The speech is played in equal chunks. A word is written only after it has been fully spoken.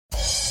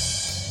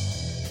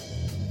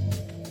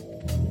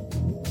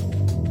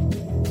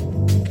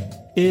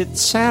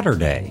It's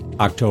Saturday,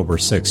 October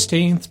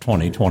 16th,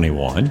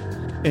 2021,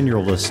 and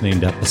you're listening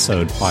to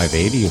episode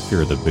 580 of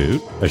Fear the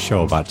Boot, a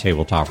show about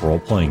tabletop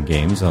role-playing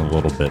games and a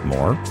little bit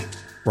more.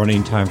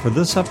 Running time for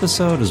this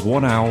episode is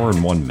 1 hour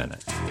and 1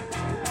 minute.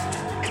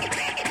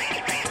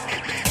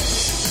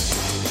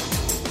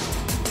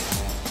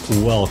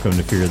 Welcome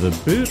to Fear the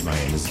Boot. My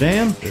name is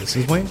Dan. This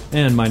is Wayne.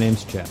 And my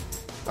name's Chad.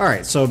 All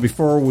right, so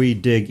before we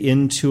dig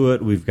into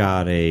it, we've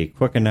got a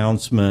quick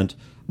announcement.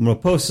 I'm going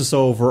to post this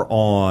over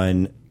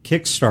on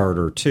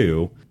Kickstarter,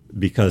 too,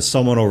 because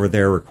someone over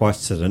there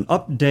requested an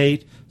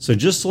update. So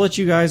just to let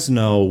you guys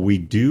know, we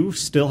do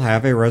still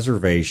have a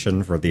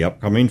reservation for the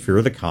upcoming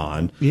Fear the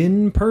Con.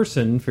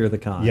 In-person Fear the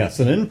Con. Yes,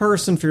 an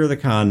in-person Fear the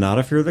Con, not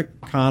a Fear the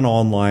Con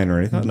online or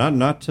anything.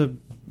 Not to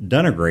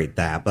denigrate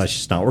that, but that's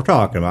just not what we're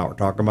talking about. We're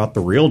talking about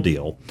the real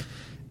deal.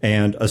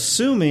 And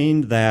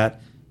assuming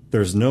that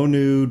there's no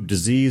new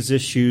disease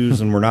issues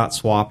and we're not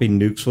swapping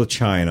nukes with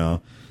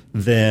China,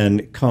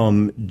 then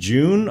come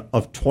June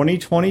of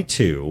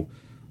 2022,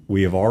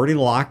 we have already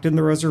locked in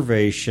the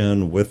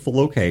reservation with the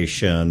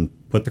location,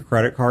 put the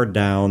credit card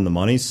down, the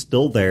money's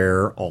still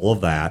there, all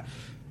of that,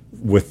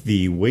 with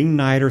the Wing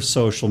Nighter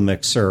Social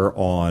Mixer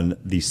on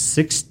the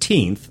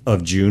 16th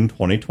of June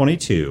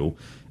 2022,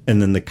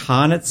 and then the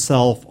con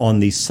itself on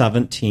the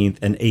 17th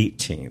and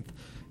 18th.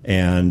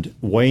 And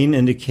Wayne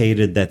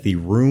indicated that the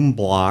room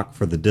block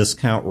for the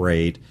discount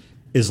rate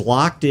is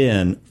locked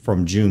in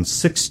from June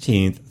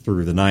 16th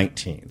through the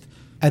 19th.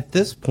 At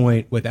this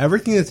point, with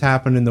everything that's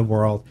happened in the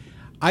world,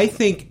 I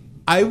think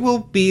I will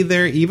be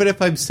there even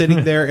if I'm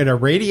sitting there in a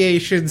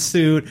radiation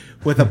suit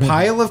with a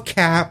pile of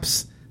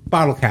caps,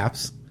 bottle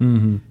caps,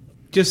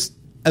 just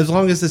as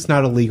long as it's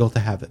not illegal to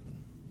have it.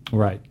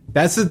 Right.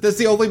 That's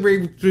the only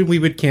reason we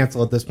would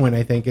cancel at this point,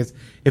 I think, is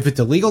if it's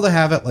illegal to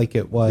have it like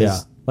it was. Yeah.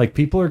 Like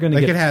people are going to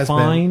get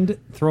fined,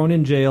 thrown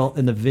in jail,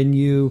 and the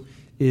venue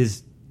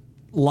is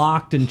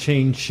locked and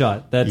chained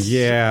shut. That's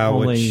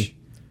only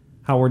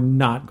how we're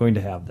not going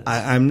to have this.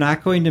 I'm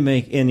not going to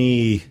make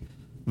any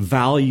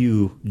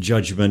value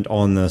judgment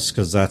on this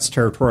because that's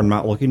territory I'm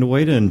not looking to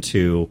wade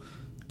into.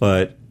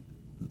 But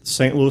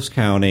St. Louis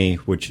County,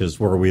 which is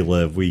where we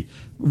live, we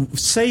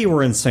say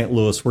we're in St.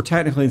 Louis. We're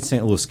technically in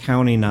St. Louis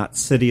County, not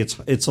city.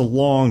 It's a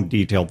long,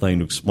 detailed thing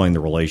to explain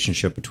the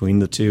relationship between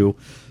the two.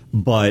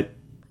 But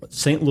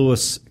St.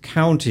 Louis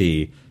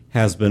County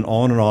has been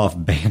on and off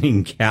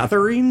banning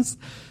gatherings.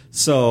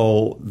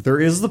 So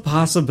there is the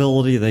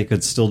possibility they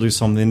could still do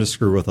something to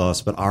screw with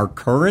us, but our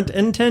current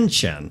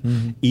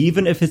intention,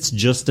 even if it's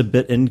just a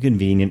bit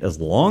inconvenient, as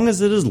long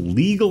as it is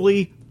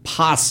legally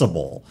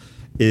possible,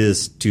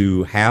 is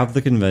to have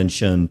the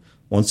convention,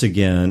 once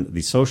again,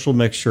 the social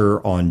mixture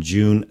on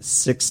June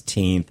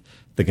 16th,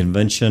 the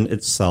convention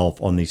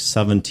itself on the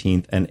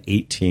 17th and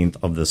 18th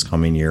of this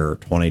coming year,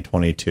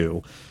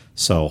 2022.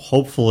 So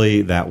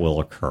hopefully that will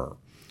occur.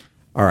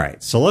 All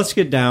right, so let's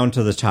get down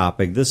to the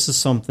topic. This is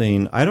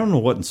something, I don't know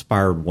what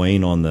inspired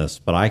Wayne on this,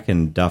 but I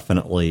can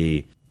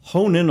definitely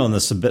hone in on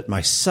this a bit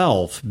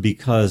myself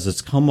because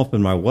it's come up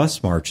in my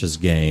West Marches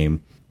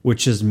game,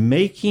 which is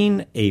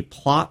making a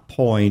plot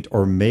point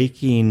or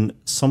making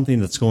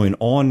something that's going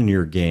on in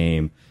your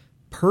game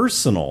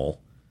personal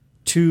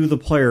to the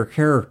player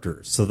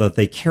characters so that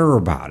they care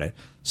about it.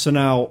 So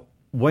now,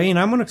 Wayne,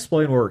 I'm going to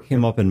explain where it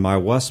came up in my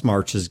West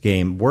Marches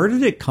game. Where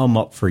did it come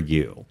up for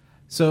you?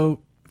 So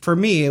for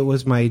me, it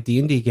was my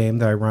D&D game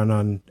that I run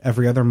on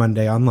every other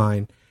Monday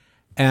online.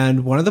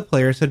 And one of the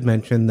players had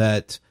mentioned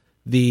that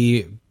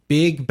the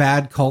big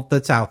bad cult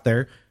that's out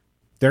there,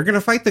 they're going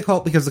to fight the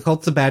cult because the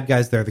cult's the bad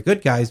guys, they're the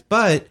good guys,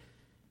 but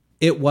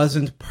it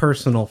wasn't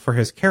personal for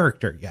his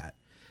character yet.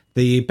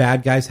 The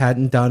bad guys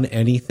hadn't done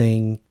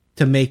anything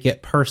to make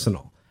it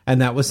personal.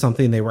 And that was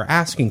something they were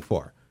asking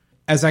for.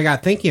 As I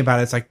got thinking about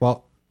it, it's like,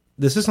 well,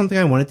 this is something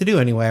I wanted to do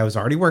anyway. I was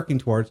already working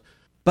towards,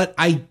 but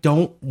I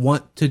don't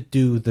want to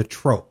do the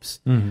tropes.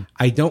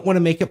 I don't want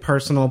to make it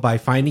personal by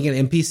finding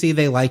an NPC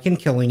they like and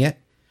killing it,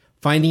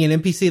 finding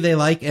an NPC they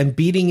like and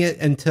beating it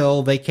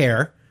until they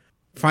care,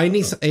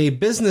 finding a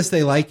business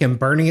they like and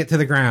burning it to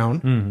the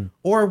ground,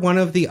 or one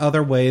of the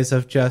other ways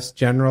of just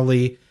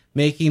generally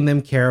making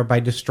them care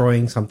by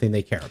destroying something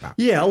they care about.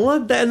 Yeah,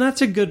 and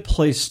that's a good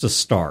place to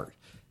start.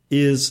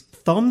 Is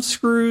thumb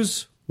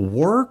screws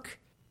work?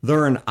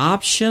 They're an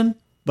option,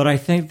 but I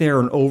think they're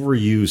an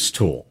overused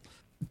tool.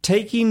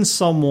 Taking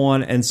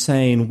someone and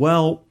saying,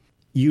 well,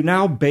 you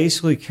now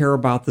basically care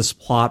about this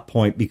plot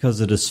point because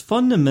it is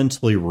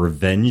fundamentally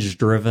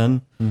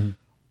revenge-driven,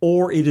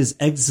 or it is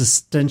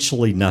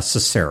existentially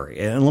necessary.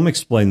 And let me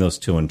explain those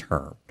two in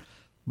turn.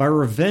 By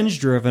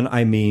revenge-driven,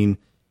 I mean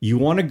you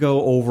want to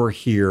go over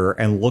here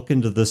and look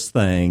into this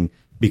thing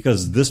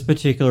because this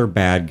particular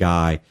bad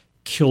guy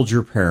killed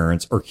your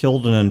parents or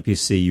killed an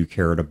NPC you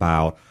cared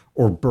about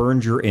or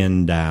burned your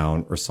inn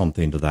down or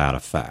something to that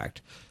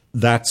effect.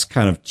 That's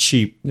kind of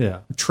cheap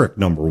trick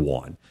number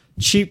one.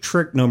 Cheap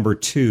trick number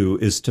two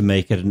is to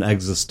make it an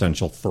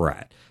existential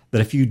threat.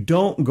 That if you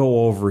don't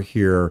go over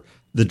here,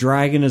 the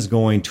dragon is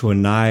going to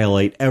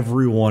annihilate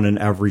everyone and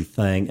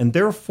everything. And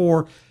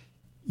therefore,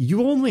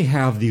 you only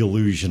have the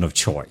illusion of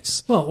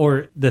choice. Well,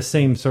 or the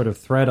same sort of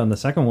thread on the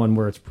second one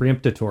where it's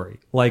preemptory.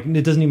 Like,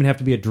 it doesn't even have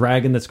to be a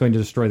dragon that's going to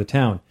destroy the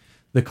town.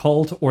 The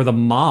cult or the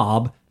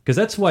mob, because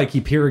that's why I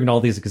keep hearing all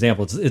these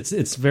examples.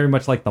 It's very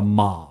much like the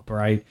mob,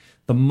 right?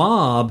 The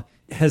mob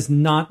has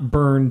not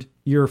burned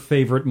your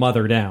favorite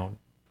mother down.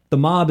 The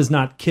mob has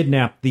not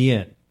kidnapped the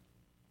inn.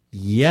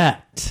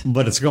 Yet.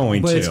 But it's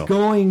going to. But it's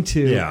going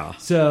to. Yeah.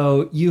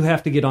 So you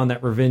have to get on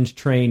that revenge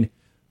train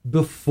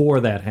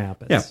before that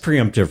happens. Yeah,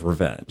 preemptive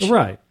revenge.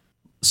 Right.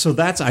 So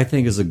that's, I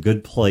think, is a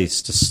good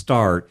place to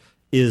start,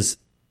 is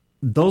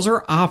those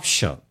are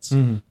options.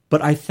 Mm-hmm.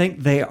 But I think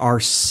they are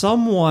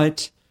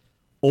somewhat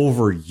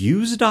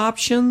overused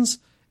options.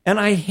 And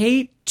I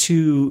hate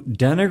to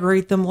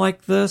denigrate them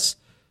like this,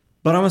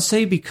 but I'm going to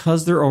say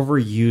because they're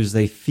overused,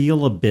 they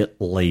feel a bit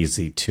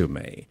lazy to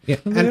me. Yeah,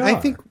 and I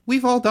think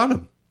we've all done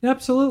them.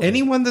 Absolutely.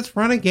 Anyone that's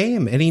run a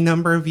game any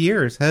number of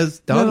years has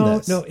done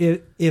this. No,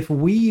 if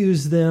we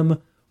use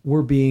them,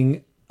 we're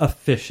being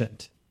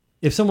efficient.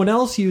 If someone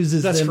else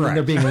uses them, then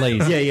they're being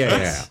lazy.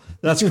 Yeah.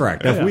 That's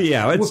correct.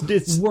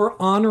 We're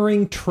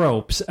honoring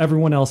tropes.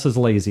 Everyone else is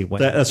lazy.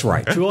 That's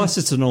right. To us,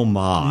 it's an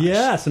homage.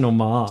 Yes, an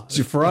homage.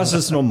 So for us,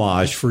 it's an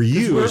homage. For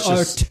you, we're it's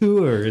just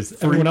auteurs.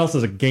 Everyone else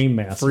is a game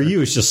master. For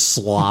you, it's just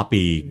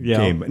sloppy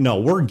game. No,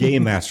 we're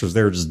game masters.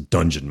 They're just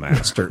dungeon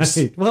masters.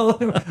 Right. Well,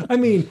 I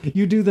mean,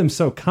 you do them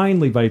so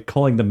kindly by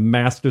calling them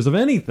masters of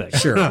anything.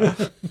 Sure.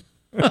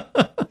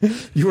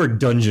 You are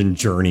dungeon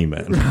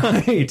journeymen.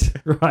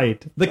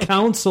 Right. The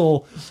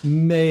council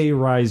may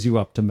rise you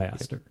up to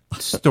master.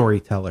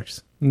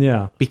 Storytellers.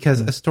 Yeah.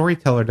 Because a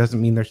storyteller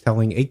doesn't mean they're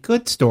telling a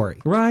good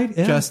story. Right.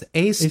 Yeah. Just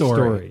a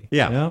story.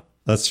 Yeah.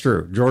 That's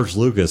true. George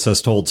Lucas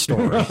has told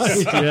stories.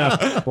 Right,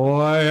 yeah.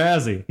 Boy,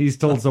 has he. He's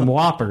told some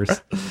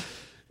whoppers.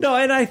 No,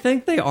 and I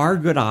think they are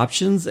good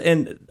options.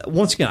 And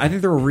once again, I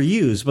think they're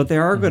reused, but they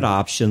are good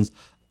options,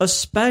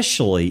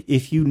 especially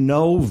if you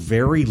know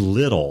very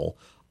little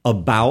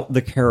about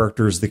the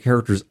characters. The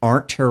characters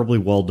aren't terribly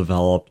well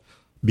developed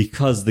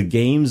because the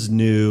game's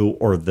new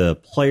or the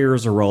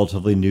players are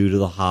relatively new to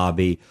the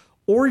hobby,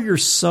 or you're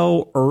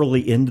so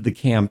early into the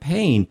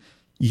campaign,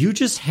 you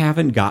just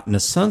haven't gotten a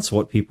sense of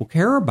what people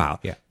care about.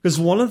 Yeah. Because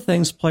one of the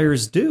things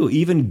players do,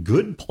 even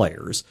good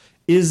players,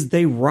 is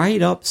they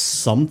write up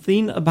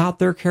something about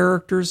their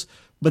characters,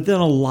 but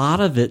then a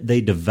lot of it they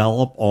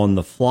develop on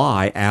the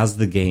fly as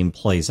the game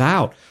plays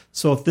out.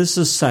 So if this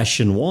is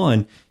session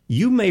 1,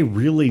 you may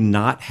really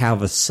not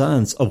have a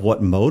sense of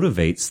what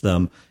motivates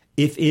them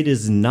if it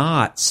is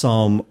not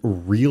some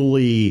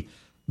really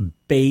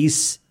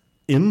base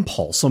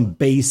impulse, some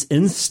base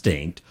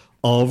instinct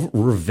of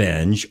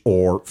revenge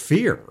or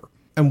fear.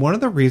 And one of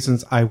the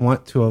reasons I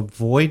want to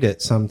avoid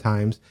it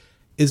sometimes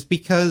is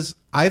because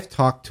I've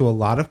talked to a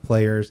lot of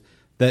players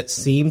that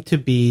seem to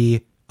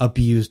be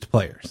abused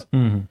players.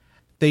 Mm-hmm.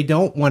 They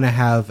don't want to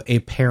have a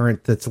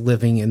parent that's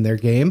living in their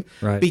game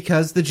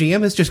because the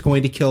GM is just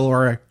going to kill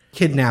or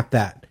kidnap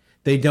that.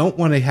 They don't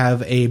want to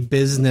have a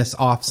business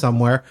off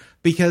somewhere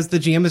because the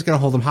GM is going to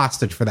hold them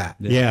hostage for that.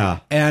 Yeah.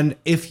 And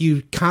if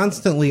you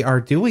constantly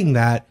are doing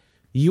that,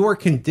 you are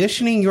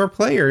conditioning your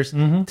players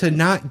to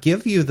not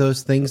give you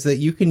those things that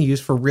you can use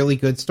for really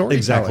good storytelling.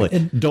 Exactly.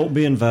 And don't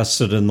be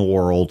invested in the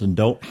world and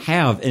don't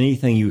have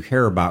anything you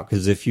care about,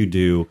 because if you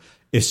do,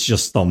 it's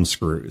just thumb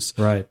screws.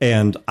 Right.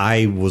 And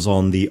I was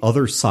on the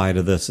other side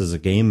of this as a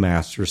game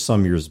master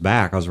some years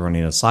back. I was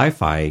running a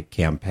sci-fi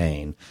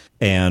campaign,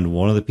 and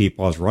one of the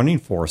people I was running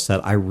for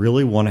said, I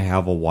really want to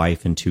have a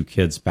wife and 2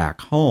 kids back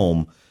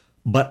home,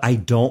 but I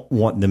don't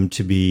want them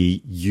to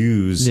be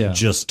used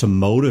just to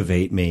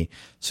motivate me.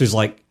 So he's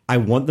like, I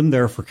want them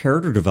there for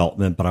character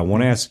development, but I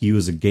want to ask you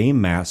as a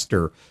game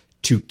master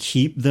to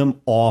keep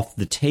them off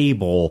the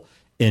table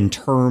in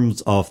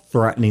terms of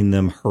threatening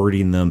them,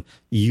 hurting them,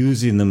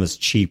 using them as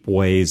cheap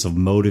ways of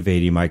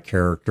motivating my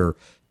character,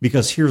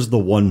 because here's the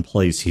one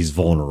place he's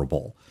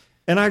vulnerable.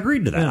 And I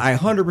agreed to that. I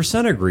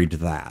 100% agreed to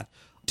that.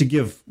 To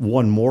give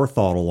one more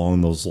thought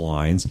along those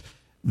lines,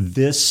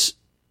 this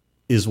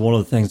is one of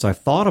the things I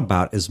thought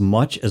about. As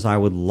much as I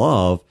would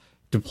love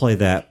to play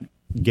that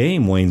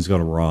game Wayne's going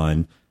to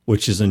run,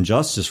 which is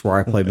Injustice, where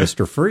I play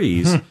Mr.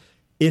 Freeze,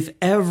 if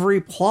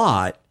every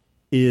plot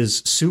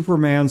is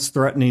Superman's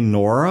threatening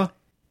Nora,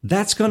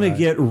 that's going to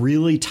get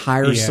really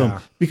tiresome,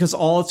 because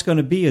all it's going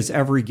to be is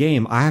every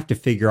game I have to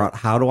figure out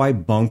how do I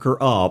bunker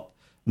up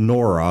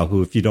Nora,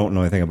 who, if you don't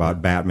know anything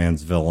about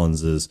Batman's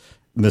villains, is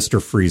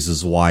Mr.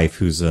 Freeze's wife,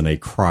 who's in a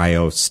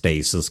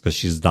cryostasis because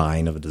she's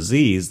dying of a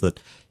disease that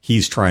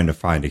he's trying to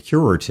find a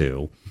cure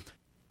to.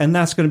 And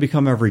that's going to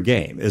become every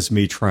game, is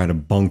me trying to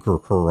bunker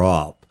her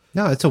up.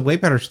 No, it's a way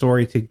better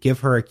story to give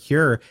her a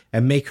cure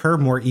and make her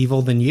more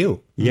evil than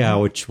you. Yeah,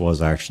 which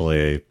was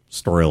actually a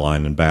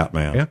storyline in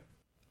Batman. Yeah.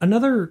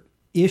 Another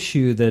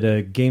issue that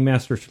a game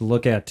master should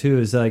look at, too,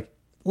 is like,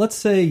 let's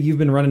say you've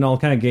been running all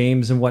kind of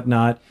games and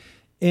whatnot,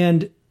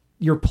 and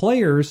your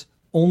players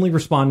only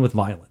respond with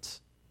violence.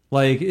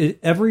 Like,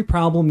 every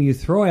problem you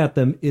throw at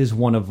them is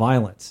one of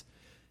violence.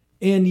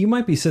 And you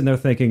might be sitting there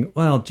thinking,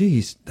 well,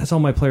 geez, that's all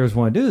my players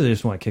want to do. They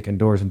just want to kick in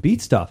doors and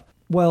beat stuff.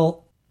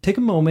 Well, take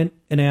a moment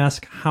and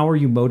ask, how are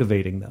you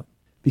motivating them?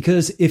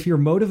 Because if you're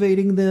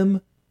motivating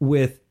them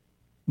with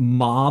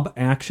mob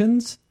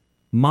actions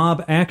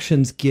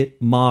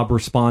get mob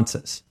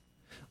responses.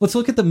 Let's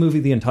look at the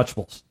movie The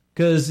Untouchables,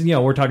 because,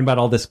 we're talking about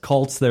all this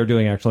cults. They're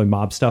doing actually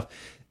mob stuff.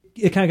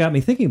 It kind of got me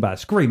thinking about it.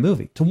 It's a great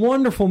movie. It's a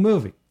wonderful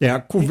movie.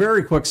 Yeah,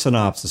 very quick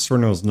synopsis. For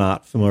anyone who's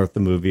not familiar with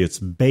the movie, it's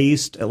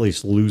based, at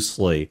least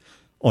loosely,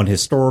 on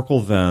historical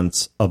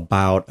events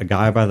about a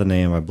guy by the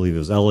name, I believe it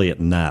was Elliot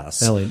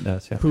Ness. Elliot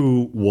Ness, yeah.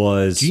 Who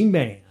was...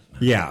 G-Man.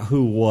 Yeah,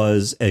 who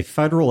was a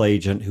federal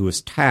agent who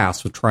was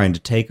tasked with trying to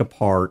take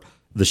apart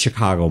the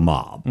Chicago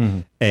mob. Mm-hmm.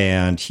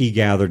 And he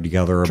gathered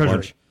together a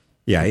bunch...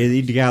 Yeah,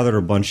 he gathered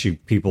a bunch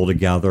of people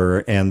together,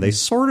 and they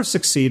sort of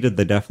succeeded.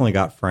 They definitely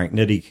got Frank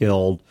Nitti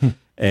killed,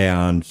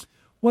 and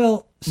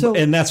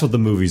that's what the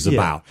movie's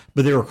about.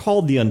 But they were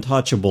called the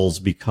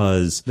Untouchables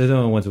because they're the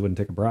only ones that wouldn't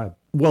take a bribe.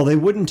 Well, they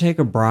wouldn't take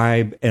a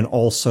bribe, and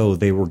also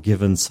they were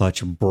given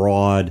such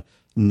broad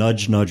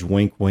nudge, nudge,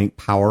 wink, wink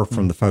power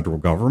from the federal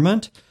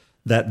government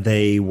that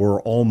they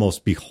were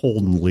almost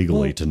beholden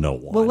legally to no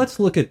one. Well, let's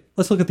look at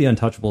the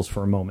Untouchables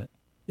for a moment.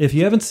 If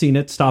you haven't seen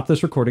it, stop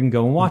this recording and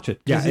go and watch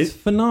it. Yeah, it's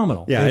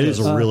phenomenal. Yeah, it is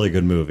a really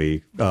good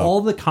movie.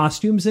 All the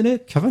costumes in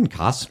it. Kevin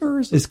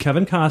Costner is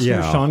Kevin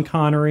Costner, Sean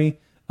Connery,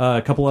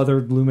 a couple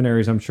other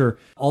luminaries, I'm sure.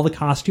 All the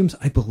costumes,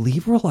 I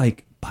believe, were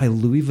like by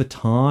Louis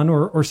Vuitton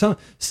or some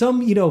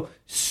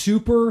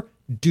super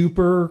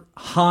duper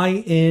high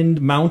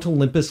end Mount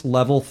Olympus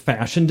level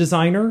fashion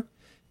designer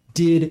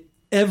did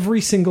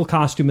every single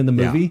costume in the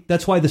movie. Yeah.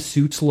 That's why the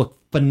suits look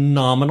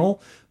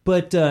phenomenal.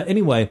 But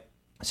anyway,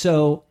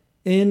 so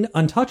in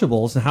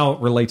Untouchables, and how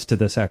it relates to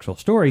this actual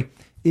story,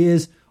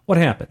 is what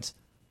happens.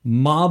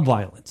 Mob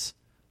violence.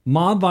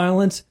 Mob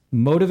violence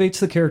motivates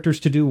the characters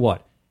to do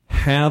what?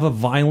 Have a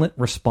violent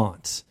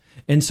response.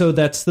 And so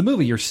that's the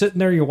movie. You're sitting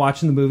there, you're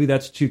watching the movie,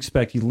 that's what you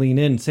expect. You lean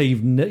in and say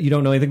you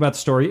don't know anything about the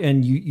story,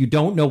 and you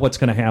don't know what's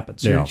going to happen.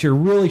 So you're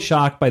really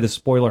shocked by the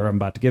spoiler I'm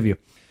about to give you.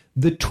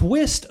 The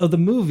twist of the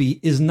movie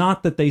is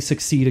not that they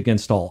succeed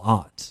against all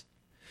odds.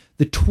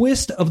 The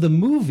twist of the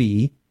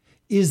movie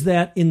is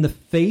that in the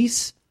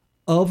face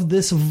of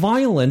this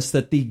violence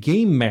that the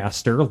game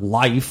master,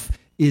 life,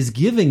 is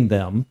giving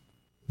them,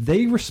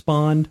 they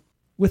respond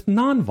with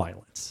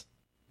nonviolence.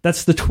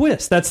 That's the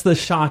twist. That's the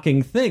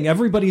shocking thing.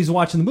 Everybody who's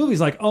watching the movie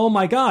is like, oh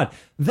my God,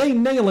 they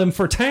nail him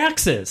for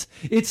taxes.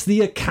 It's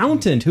the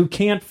accountant who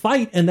can't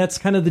fight, and that's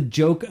kind of the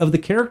joke of the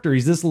character.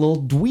 He's this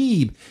little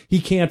dweeb.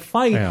 He can't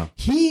fight. Yeah.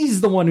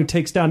 He's the one who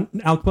takes down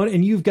Al Capone,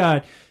 and you've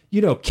got...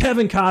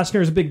 Kevin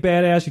Costner's a big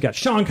badass. You got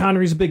Sean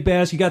Connery's a big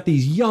badass. You got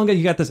these young guys.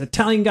 You got this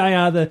Italian guy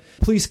out of the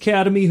police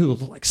academy who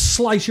will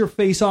slice your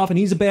face off, and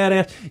he's a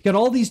badass. You got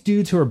all these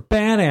dudes who are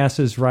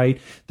badasses,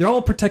 right? They're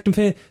all protecting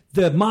family.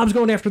 The mob's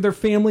going after their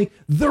family.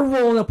 They're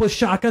rolling up with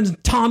shotguns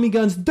and Tommy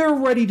guns. They're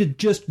ready to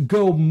just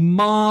go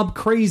mob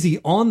crazy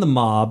on the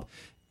mob.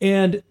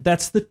 And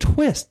that's the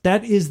twist.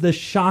 That is the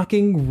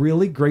shocking,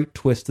 really great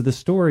twist of the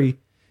story,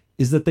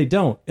 is that they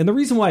don't. And the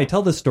reason why I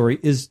tell this story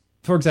is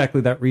for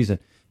exactly that reason.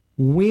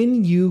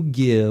 When you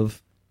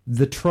give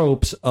the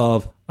tropes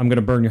of, I'm going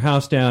to burn your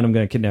house down, I'm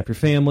going to kidnap your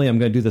family, I'm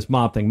going to do this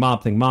mob thing, I'm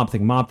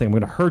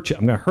going to hurt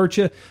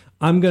you,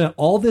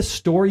 all this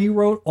story you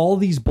wrote, all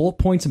these bullet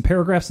points and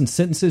paragraphs and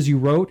sentences you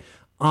wrote,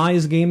 I,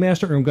 as a game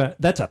master,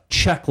 that's a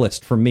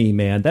checklist for me,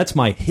 man. That's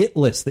my hit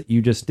list that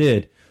you just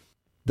did.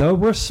 The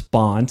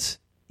response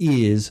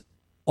is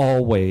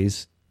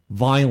always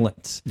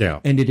violence. Yeah.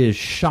 And it is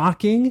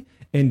shocking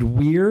and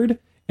weird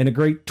and a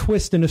great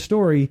twist in a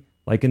story,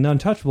 like in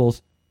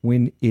Untouchables,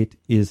 when it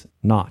is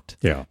not.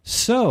 Yeah.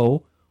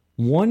 So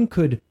one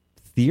could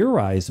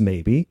theorize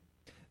maybe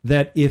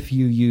that if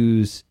you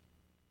use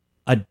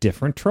a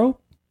different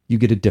trope, you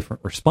get a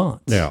different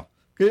response. Yeah.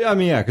 I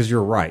mean, because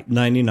you're right.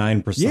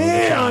 99% of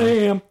the time, I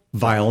am.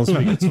 Violence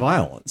begets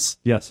violence.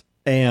 Yes.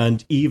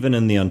 And even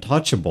in the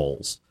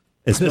Untouchables,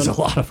 there's a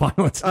lot of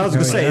violence. I was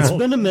going to say, it's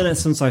been a minute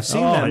since I've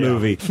seen that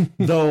movie.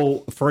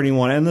 Though, for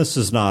anyone, and this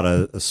is not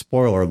a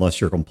spoiler unless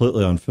you're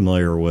completely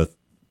unfamiliar with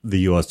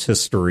the U.S.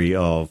 history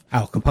of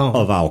Al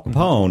Capone.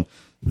 Mm-hmm.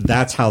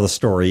 That's how the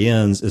story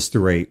ends, is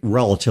through a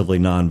relatively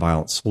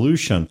nonviolent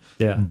solution.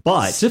 Yeah.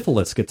 But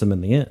syphilis gets them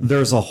in the end.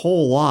 There's a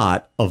whole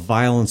lot of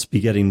violence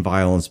begetting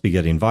violence,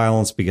 begetting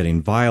violence,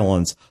 begetting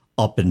violence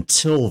up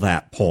until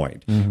that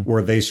point,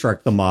 where they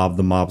strike the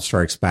mob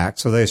strikes back,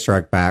 so they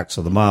strike back,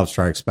 so the mob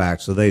strikes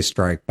back, so they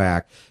strike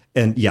back.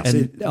 And yes,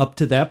 up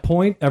to that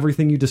point,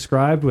 everything you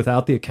described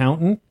without the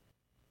accountant,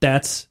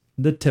 that's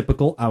the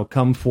typical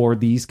outcome for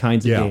these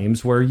kinds of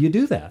games where you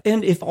do that.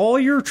 And if all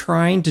you're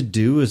trying to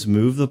do is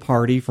move the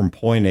party from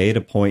point A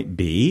to point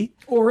B,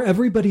 or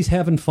everybody's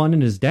having fun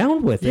and is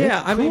down with it.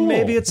 Yeah, I mean,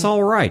 maybe it's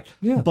all right.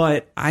 Yeah.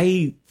 But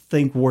I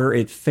think where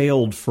it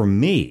failed for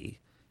me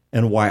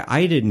and why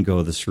I didn't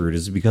go this route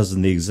is because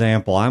of the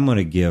example I'm going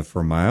to give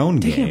for my own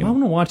game. I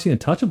want to watch The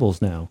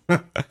Untouchables now.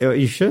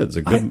 You should.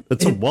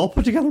 It's a well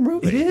put together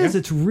movie. It is. Yeah.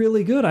 It's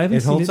really good. I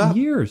haven't seen it in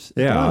years.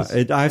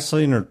 I've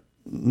seen it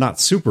not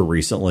super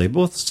recently,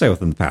 but let's say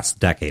within the past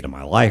decade of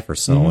my life or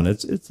so, and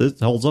it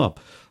holds up.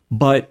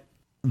 But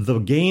the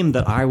game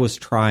that I was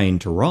trying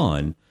to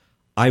run,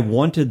 I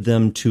wanted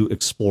them to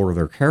explore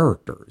their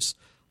characters.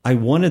 I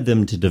wanted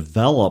them to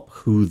develop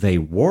who they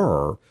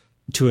were,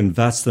 to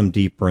invest them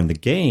deeper in the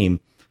game,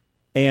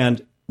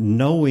 and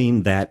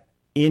knowing that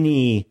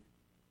any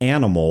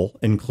animal,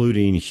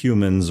 including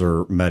humans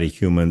or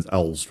metahumans,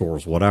 elves,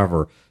 dwarves,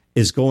 whatever,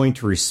 is going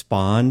to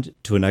respond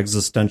to an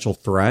existential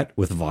threat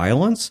with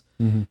violence.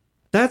 Mm-hmm.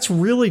 That's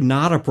really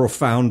not a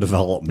profound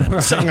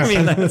development. I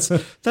mean,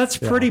 that's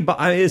pretty.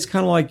 It's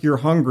kind of like you're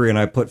hungry and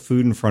I put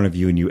food in front of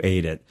you and you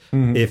ate it.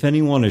 Mm-hmm. If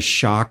anyone is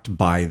shocked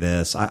by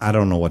this, I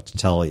don't know what to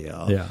tell you.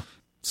 Yeah.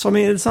 So, I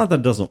mean, it's not that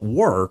it doesn't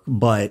work,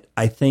 but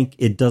I think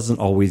it doesn't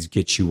always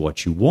get you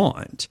what you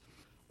want.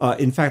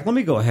 In fact, let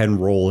me go ahead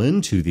and roll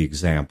into the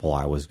example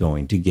I was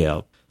going to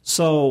give.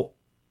 So,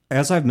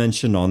 as I've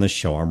mentioned on the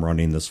show, I'm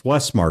running this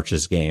West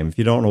Marches game. If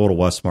you don't know what a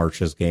West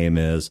Marches game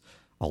is,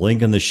 I'll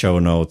link in the show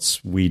notes.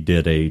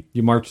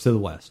 You march to the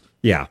west.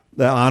 Yeah.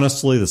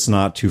 Honestly, that's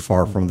not too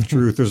far from the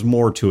truth. There's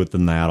more to it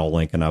than that. I'll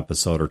link an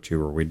episode or two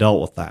where we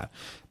dealt with that.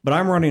 But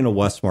I'm running a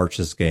West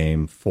Marches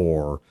game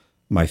for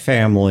my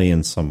family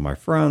and some of my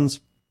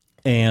friends.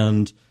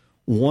 And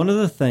one of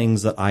the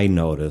things that I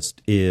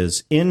noticed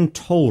is, in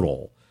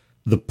total,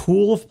 the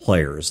pool of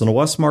players in a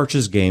West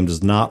Marches game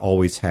does not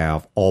always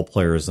have all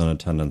players in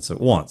attendance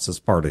at once. It's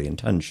part of the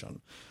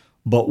intention.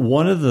 But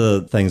one of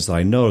the things that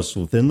I noticed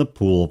within the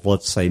pool of,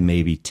 let's say,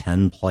 maybe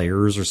 10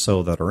 players or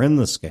so that are in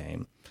this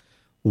game,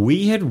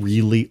 we had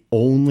really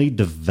only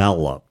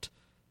developed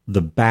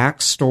the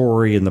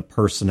backstory and the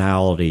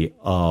personality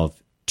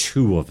of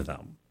 2 of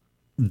them.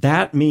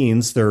 That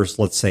means there's,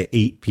 let's say,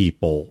 8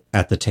 people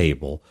at the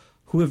table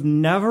who have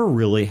never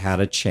really had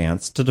a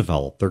chance to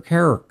develop their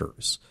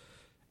characters.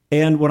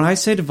 And when I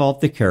say develop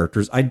the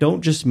characters, I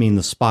don't just mean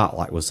the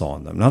spotlight was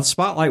on them. Now, the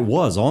spotlight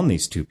was on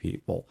these 2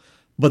 people.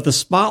 But the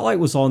spotlight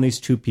was on these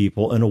 2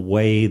 people in a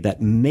way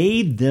that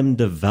made them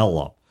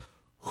develop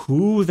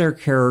who their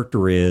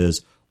character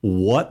is,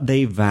 what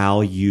they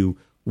value,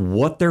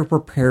 what they're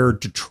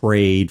prepared to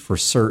trade for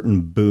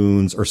certain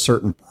boons or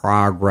certain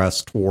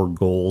progress toward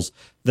goals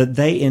that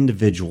they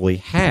individually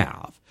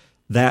have.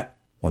 That,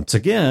 once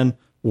again,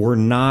 were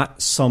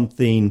not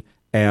something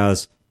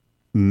as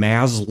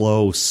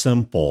Maslow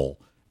simple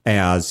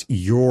as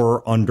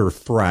you're under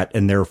threat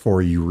and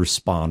therefore you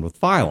respond with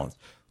violence.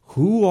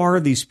 Who are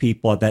these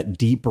people at that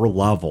deeper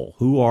level?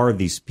 Who are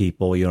these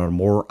people, in a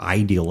more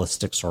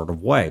idealistic sort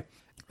of way?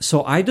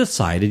 So I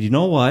decided, you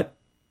know what?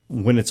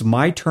 When it's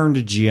my turn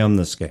to GM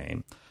this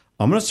game,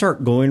 I'm going to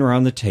start going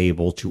around the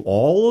table to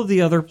all of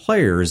the other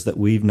players that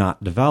we've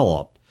not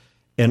developed.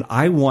 And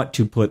I want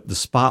to put the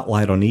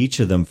spotlight on each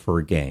of them for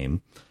a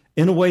game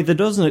in a way that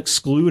doesn't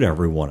exclude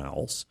everyone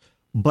else,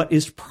 but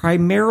is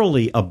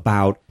primarily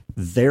about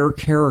their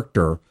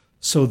character.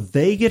 So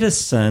they get a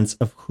sense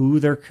of who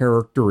their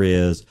character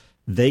is.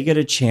 They get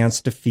a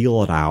chance to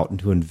feel it out and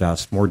to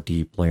invest more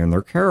deeply in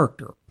their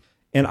character.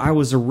 And I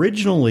was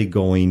originally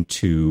going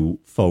to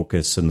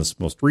focus in this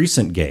most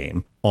recent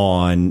game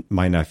on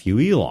my nephew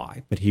Eli,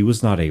 but he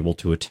was not able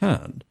to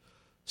attend.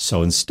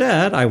 So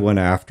instead, I went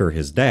after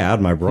his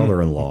dad, my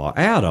brother-in-law,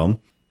 Adam,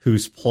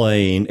 who's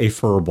playing a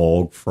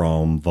Firbolg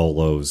from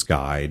Volo's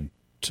Guide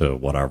to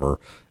whatever.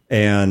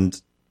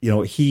 And,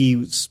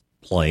 he's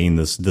playing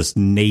this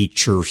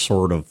nature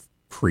sort of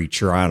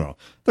creature. I don't know.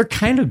 They're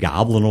kind of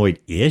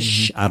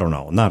goblinoid-ish. I don't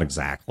know. Not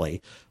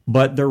exactly.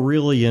 But they're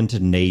really into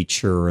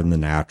nature and the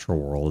natural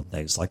world and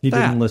things like that. You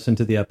didn't listen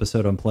to the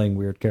episode on playing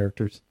weird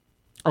characters?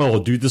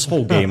 Oh, dude, this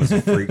whole game is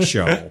a freak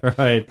show.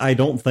 Right. I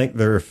don't think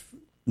there...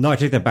 No, I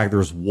take that back.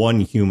 There's one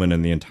human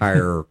in the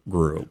entire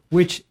group.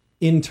 Which,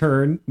 in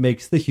turn,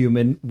 makes the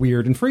human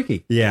weird and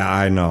freaky. Yeah,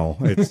 I know.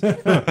 It's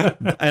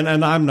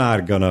and I'm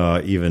not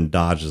gonna even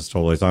dodge this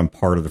totally. So I'm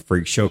part of the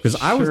freak show because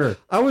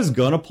I was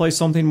gonna play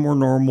something more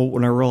normal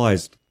when I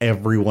realized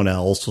everyone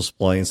else was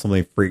playing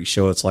something freak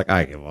show. It's like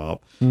I give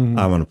up. Mm-hmm.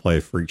 I'm gonna play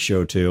a freak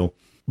show too.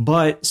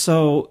 But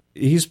so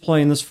he's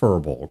playing this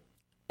Firbolg,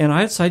 and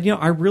I decided,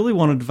 I really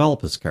want to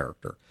develop his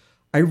character.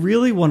 I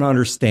really want to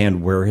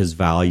understand where his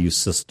value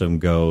system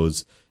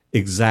goes,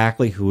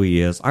 exactly who he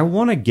is. I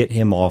want to get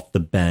him off the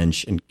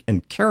bench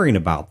and caring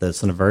about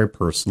this in a very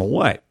personal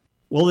way.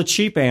 Well, the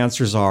cheap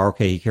answers are,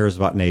 okay, he cares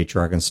about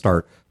nature. I can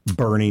start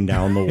burning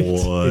down the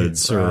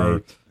woods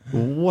or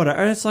whatever.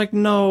 And it's like,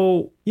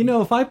 no.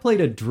 If I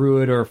played a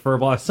druid or a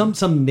Firbolg,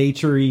 some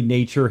nature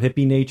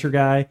hippie nature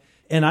guy,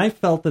 and I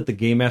felt that the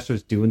game master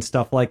was doing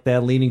stuff like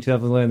that, leaning to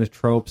heavily on the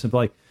tropes and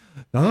like,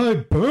 I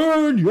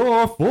burn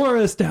your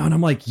forest down.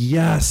 I'm like,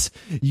 yes,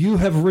 you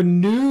have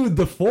renewed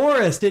the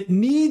forest. It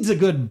needs a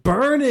good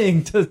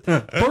burning to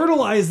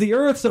fertilize the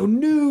earth so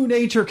new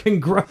nature can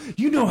grow.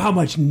 You know how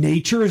much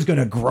nature is going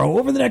to grow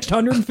over the next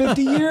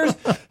 150 years?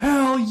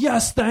 Hell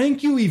yes,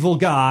 thank you, evil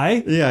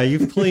guy. Yeah,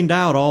 you've cleaned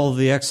out all of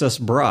the excess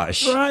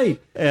brush.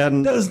 Right.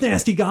 And those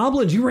nasty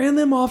goblins, you ran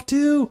them off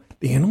too.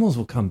 The animals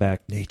will come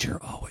back. Nature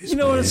always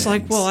wins. It's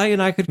like, well,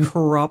 I could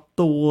corrupt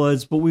the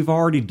woods, but we've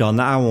already done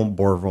that. I won't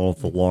bore everyone with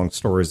the long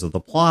stories of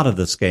the plot of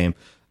this game.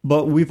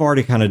 But we've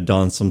already kind of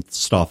done some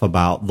stuff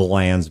about the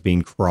lands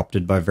being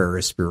corrupted by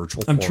various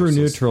spiritual I'm forces. true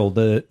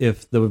neutral.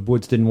 If the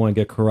woods didn't want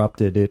to get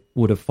corrupted, it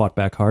would have fought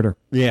back harder.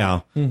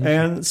 Yeah. Mm-hmm.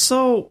 And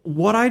so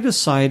what I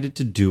decided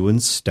to do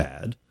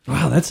instead...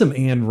 Wow, that's some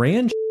Ayn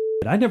Rand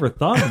shit. I never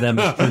thought of them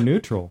as true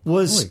neutral.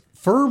 Was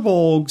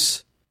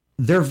Firbolgs,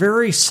 they're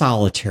very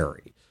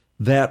solitary.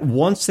 That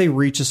once they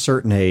reach a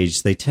certain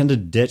age, they tend to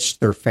ditch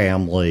their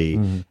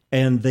family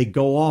and they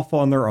go off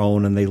on their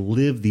own and they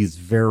live these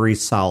very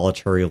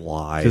solitary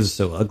lives. Because it's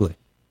so ugly.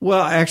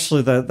 Well,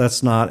 actually,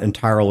 that's not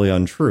entirely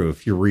untrue.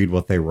 If you read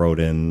what they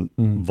wrote in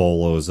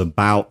Volos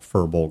about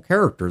Firbolg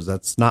characters,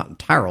 that's not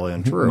entirely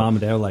untrue. Mom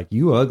and Dad were like,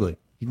 you ugly.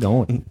 Keep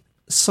going.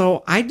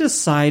 So I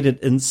decided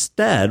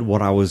instead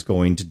what I was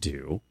going to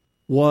do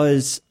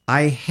was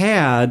I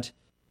had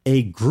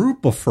a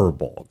group of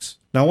Firbolgs.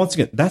 Now, once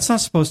again, that's not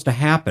supposed to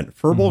happen.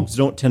 Firbolgs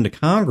don't tend to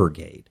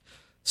congregate.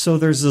 So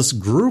there's this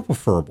group of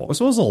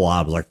Firbolgs. It was a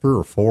lot, like 3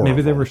 or 4.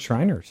 Maybe they were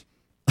Shriners.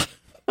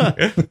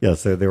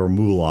 Yes, they were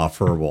moolah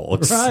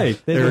Firbolgs. Right.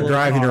 They were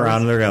driving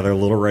around in their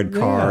little red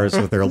cars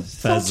with their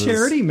It's all fezzes.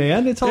 charity,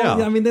 man. It's all.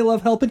 Yeah. I mean, they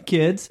love helping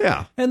kids.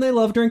 Yeah. And they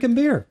love drinking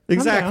beer.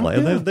 Exactly.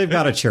 I'm down. And they've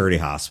got a charity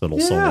hospital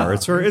somewhere.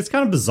 It's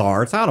kind of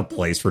bizarre. It's out of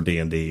place for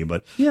D&D,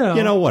 but,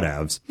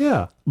 whatevs.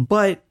 Yeah.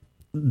 But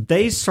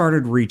they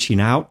started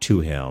reaching out to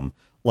him,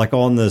 like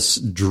on this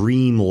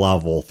dream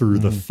level through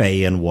the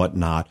Fae and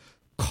whatnot,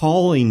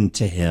 calling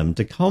to him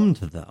to come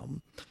to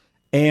them.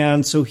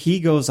 And so he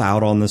goes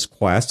out on this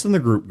quest, and the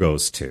group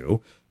goes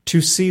to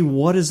see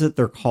what is it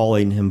they're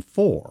calling him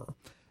for.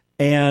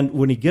 And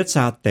when he gets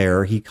out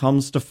there, he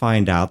comes to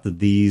find out that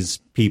these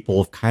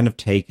people have kind of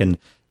taken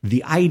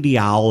the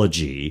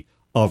ideology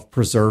of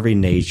preserving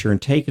nature and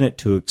taken it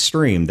to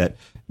extreme, that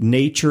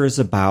nature is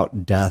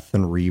about death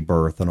and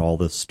rebirth and all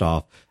this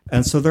stuff.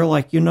 And so they're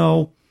like,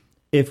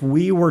 if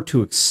we were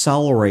to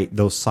accelerate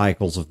those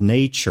cycles of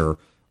nature,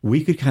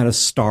 we could kind of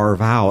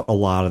starve out a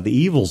lot of the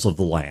evils of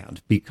the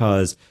land,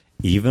 because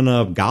even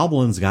a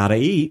goblin's got to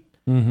eat.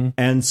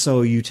 And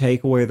so you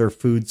take away their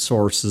food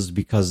sources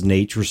because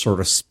nature's sort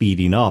of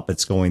speeding up.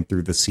 It's going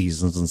through the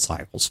seasons and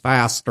cycles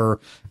faster.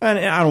 And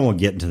I don't want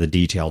to get into the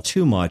detail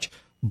too much,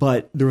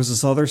 but there was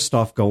this other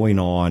stuff going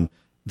on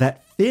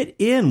that fit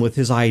in with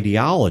his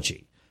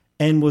ideology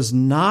and was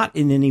not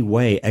in any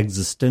way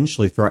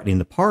existentially threatening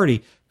the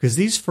party, because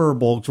these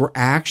Firbolgs were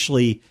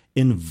actually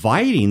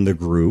inviting the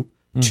group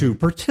to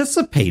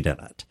participate in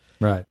it.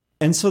 Right.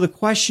 And so the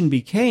question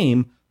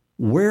became,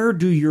 where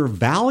do your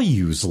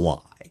values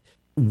lie?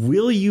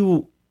 Will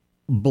you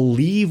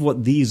believe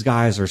what these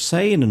guys are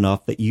saying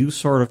enough that you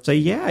sort of say,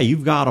 yeah,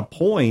 you've got a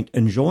point,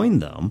 and join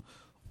them?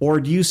 Or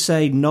do you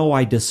say, no,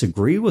 I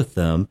disagree with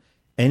them?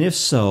 And if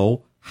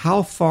so,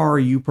 how far are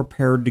you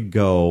prepared to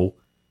go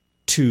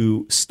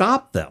to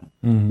stop them?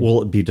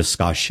 Will it be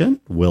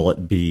discussion? Will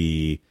it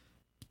be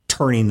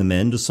turning them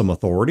into some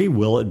authority?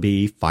 Will it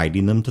be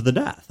fighting them to the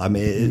death? I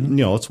mean,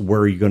 it's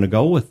where are you going to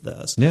go with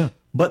this? Yeah.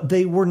 But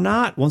they were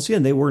not, once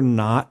again, they were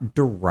not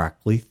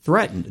directly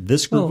threatened.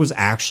 This group was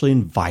actually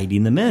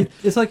inviting them in.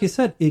 It's like you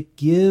said, it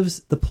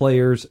gives the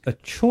players a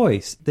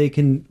choice. They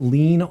can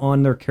lean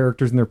on their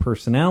characters and their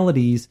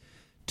personalities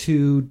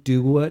to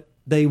do what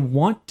they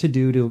want to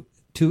do,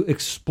 to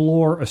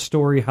explore a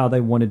story how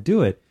they want to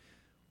do it.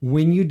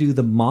 When you do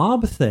the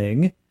mob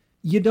thing,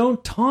 you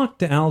don't talk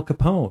to Al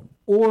Capone.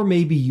 Or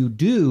maybe you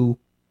do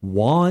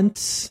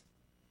once,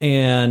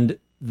 and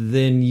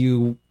then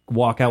you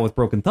walk out with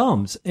broken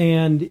thumbs.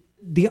 And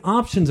the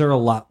options are a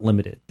lot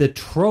limited. The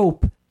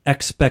trope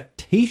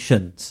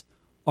expectations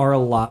are a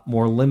lot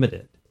more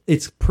limited.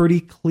 It's pretty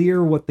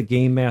clear what the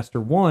game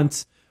master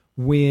wants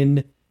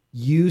when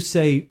you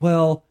say,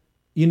 well,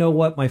 you know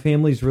what, my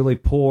family's really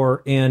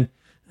poor, and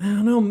I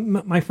don't know,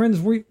 my friends,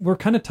 we're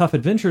kind of tough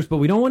adventurers, but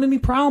we don't want any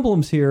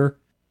problems here.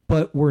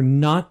 But we're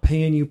not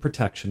paying you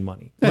protection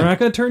money. We're not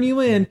going to turn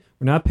you in.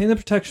 We're not paying the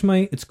protection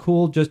money. It's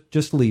cool.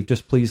 Just leave.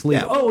 Just please leave.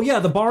 Yeah. Oh, yeah,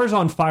 the bar's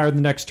on fire the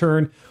next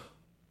turn.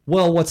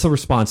 Well, what's the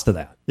response to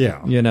that?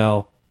 Yeah. You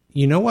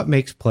know what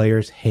makes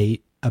players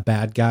hate a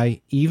bad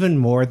guy even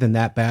more than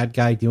that bad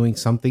guy doing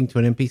something to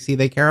an NPC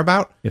they care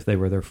about? If they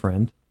were their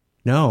friend?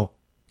 No.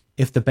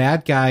 If the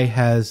bad guy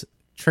has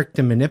tricked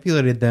and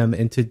manipulated them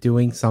into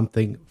doing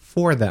something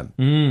for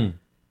them.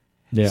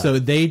 Yeah. So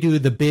they do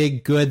the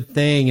big good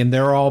thing and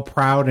they're all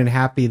proud and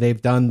happy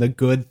they've done the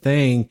good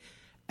thing.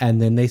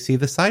 And then they see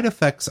the side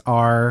effects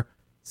are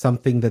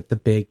something that the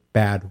big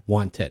bad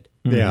wanted.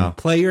 Yeah.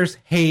 Players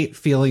hate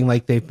feeling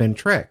like they've been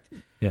tricked.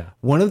 Yeah.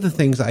 One of the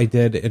things I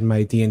did in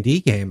my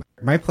D&D game,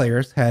 my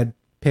players had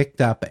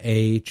picked up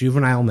a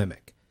juvenile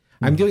mimic.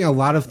 I'm doing a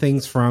lot of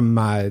things from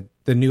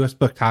the newest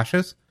book,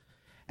 Tasha's.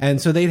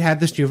 And so they'd had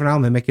this juvenile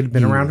mimic. It had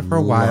been around for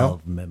a while.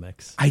 Love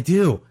mimics. I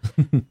do.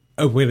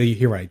 Oh, wait till you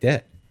hear what I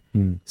did.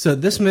 So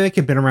this mimic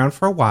had been around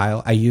for a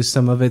while. I used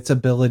some of its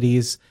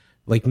abilities,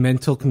 like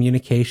mental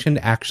communication,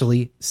 to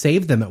actually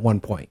save them at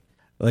one point.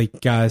 Like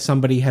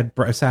somebody had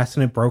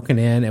assassinate broken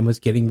in and was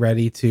getting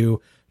ready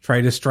to try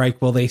to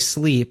strike while they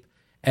sleep,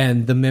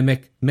 and the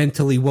mimic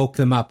mentally woke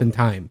them up in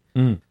time.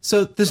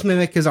 So this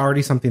mimic is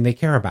already something they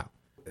care about.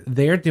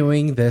 they're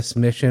doing this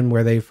mission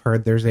where they've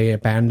heard there's a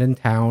abandoned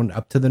town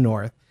up to the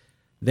north.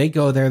 They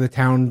go there. The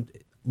town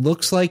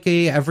looks like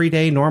a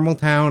everyday normal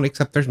town,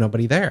 except there's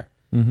nobody there.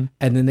 And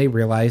then they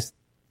realize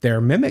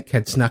their mimic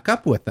had snuck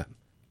up with them.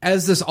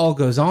 As this all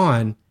goes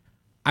on,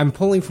 I'm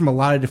pulling from a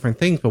lot of different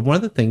things, but one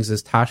of the things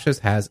is Tasha's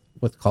has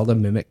what's called a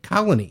mimic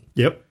colony.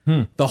 Yep.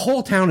 The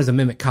whole town is a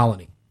mimic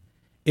colony.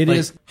 It Like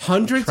is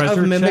hundreds of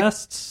treasure mimics,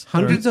 chests,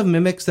 hundreds of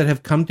mimics that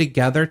have come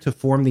together to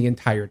form the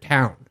entire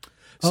town.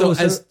 So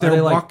as are they're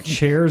they like walking,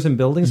 chairs and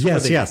buildings? Yes, Or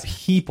are they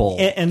yes. people.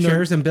 And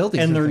chairs and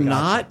buildings, and as they're they got.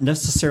 not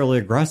necessarily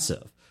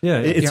aggressive. Yeah,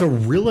 It's yeah. a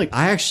really.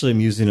 I actually am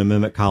using a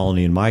mimic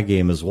colony in my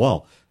game as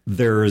well.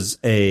 There's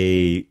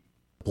a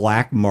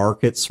black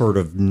market sort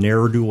of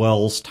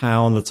ne'er-do-wells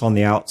town that's on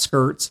the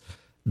outskirts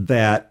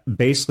that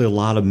basically a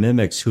lot of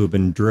mimics who have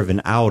been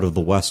driven out of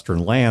the Western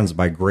lands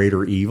by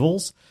greater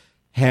evils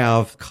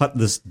have cut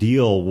this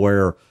deal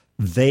where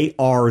they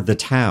are the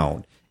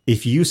town.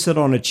 If you sit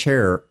on a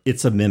chair,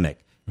 it's a mimic.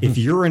 If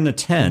you're in a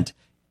tent,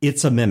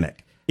 it's a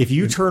mimic. If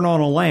you turn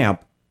on a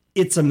lamp,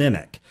 it's a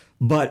mimic.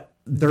 But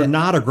they're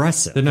not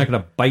aggressive. They're not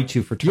going to bite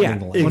you for turning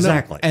the lamp.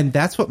 exactly. and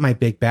that's what my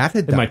big bad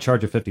had They done. might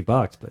charge you $50,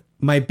 but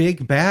My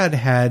big bad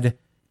had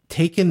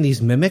taken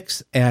these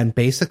mimics and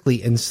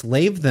basically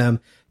enslaved them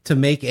to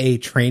make a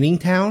training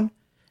town,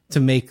 to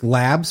make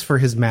labs for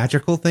his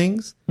magical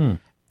things.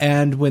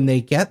 And when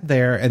they get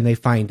there and they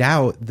find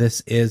out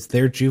this is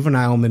their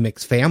juvenile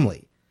mimic's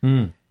family,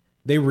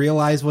 they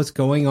realize what's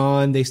going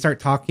on. They start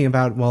talking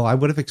about, well, I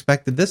would have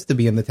expected this to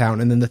be in the town.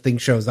 And then the thing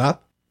shows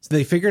up. So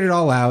they figured it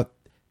all out.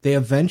 They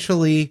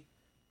eventually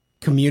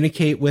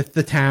communicate with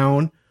the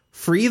town,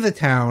 free the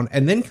town,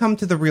 and then come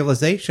to the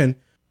realization,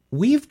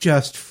 we've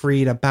just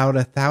freed about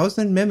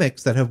 1,000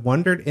 mimics that have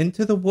wandered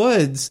into the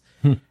woods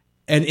and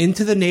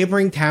into the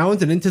neighboring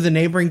towns and into the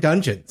neighboring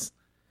dungeons.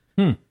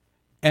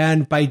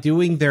 And by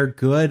doing their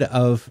good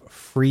of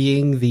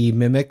freeing the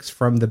mimics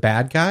from the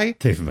bad guy,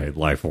 They've made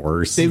life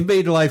worse. they've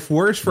made life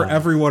worse for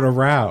everyone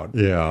around.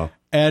 Yeah.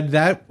 And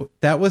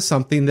that was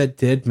something that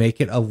did make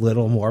it a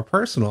little more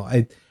personal.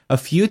 A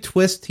few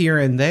twists here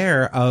and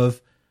there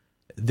of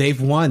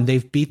they've won,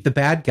 they've beat the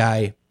bad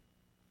guy,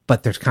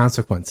 but there's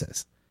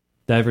consequences.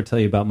 did I ever tell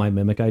you about my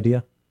mimic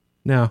idea?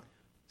 No.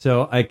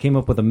 So I came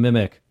up with a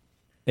mimic,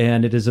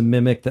 and it is a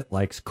mimic that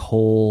likes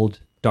cold,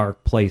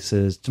 dark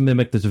places. It's a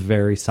mimic that's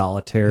very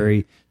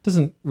solitary,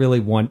 doesn't really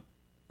want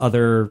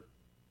other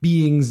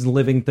beings,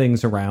 living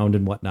things around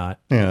and whatnot.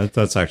 Yeah,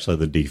 that's actually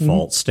the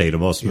default state of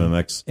most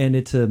mimics. And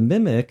it's a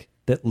mimic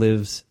that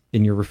lives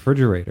in your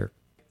refrigerator.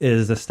 It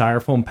is a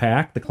styrofoam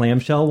pack, the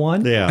clamshell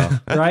one. Yeah.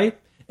 Right?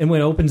 And when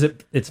it opens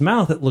its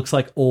mouth, it looks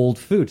like old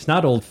food. It's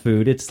not old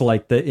food. It's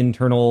like the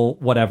internal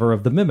whatever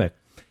of the mimic.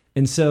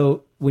 And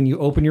so when you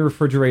open your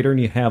refrigerator and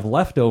you have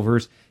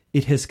leftovers,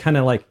 it has kind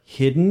of like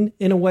hidden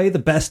in a way the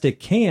best it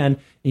can. And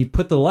you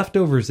put the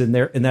leftovers in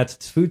there, and that's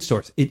its food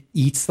source. It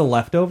eats the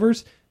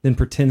leftovers, then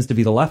pretends to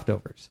be the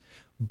leftovers.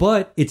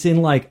 But it's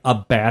in like a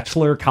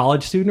bachelor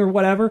college student or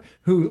whatever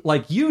who,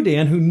 like you,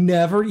 Dan, who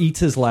never eats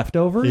his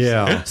leftovers.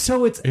 Yeah.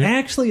 So it's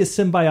actually a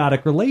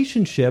symbiotic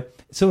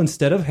relationship. So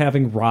instead of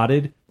having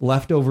rotted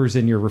leftovers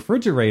in your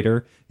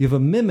refrigerator, you have a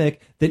mimic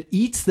that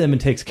eats them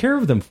and takes care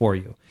of them for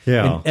you.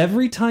 Yeah. And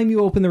every time you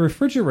open the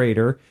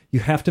refrigerator, you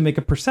have to make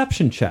a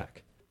perception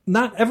check.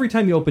 Not every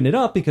time you open it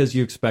up because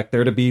you expect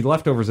there to be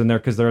leftovers in there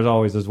because there's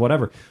always is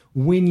whatever.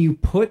 When you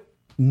put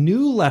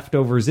new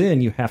leftovers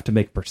in, you have to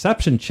make a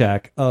perception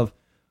check of,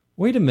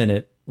 wait a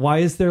minute, why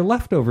is there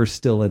leftovers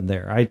still in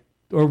there?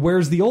 Or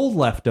where's the old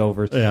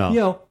leftovers? Yeah. You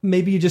know,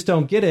 maybe you just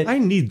don't get it. I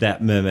need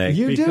that mimic.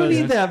 You do because-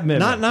 need that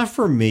mimic. Not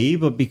for me,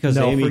 but because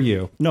No, Amy, for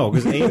you. No,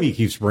 because Amy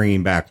keeps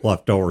bringing back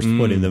leftovers,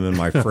 putting them in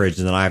my fridge,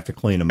 and then I have to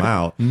clean them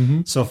out.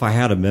 So if I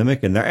had a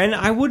mimic in there, and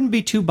I wouldn't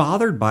be too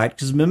bothered by it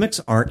because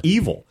mimics aren't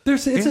evil.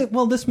 This mimic's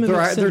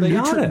They're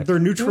symbiotic. they're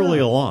neutrally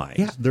aligned.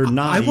 Yeah. They're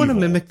not. I want a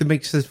evil. mimic that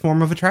makes the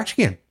form of a trash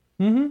can.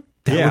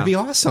 That Yeah. would be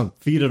awesome.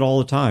 Feed it all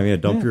the time. Yeah,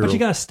 dump your. But you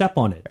got to step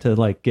on it to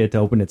like get to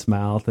open its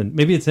mouth, and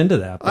maybe it's into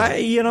that. But,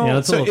 it's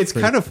a So little it's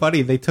creepy. kind of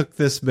funny. They took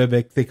this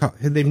mimic.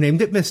 They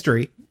named it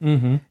Mystery.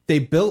 They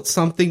built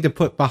something to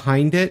put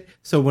behind it,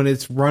 so when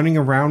it's running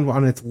around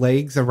on its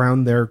legs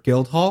around their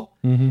guild hall,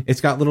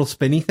 it's got little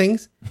spinny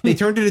things. They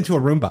turned it into a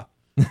Roomba,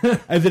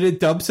 and then it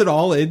dumps it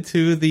all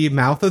into the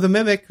mouth of the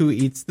mimic, who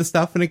eats the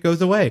stuff, and it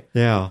goes away.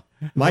 Yeah,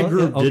 my Well,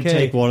 group did okay.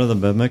 take one of the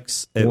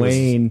mimics. It was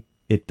Wayne.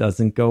 It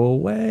doesn't go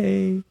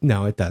away.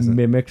 No, it doesn't.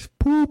 Mimics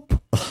poop.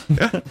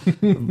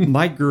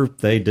 my group.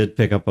 They did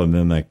pick up a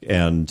mimic,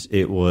 and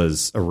it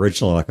was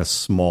originally like a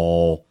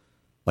small,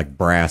 like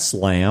brass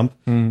lamp,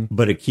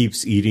 but it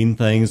keeps eating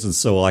things, and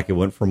so like it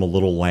went from a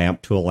little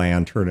lamp to a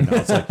lantern, and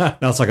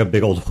now it's like a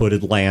big old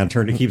hooded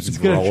lantern. It keeps It's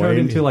going to turn growing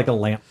into like a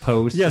lamp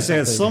post. Yes, or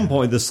at something. some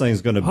point this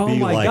thing's going to Oh be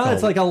my like god!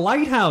 It's like a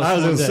lighthouse. I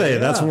was going to one say day,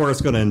 that's yeah. where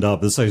it's going to end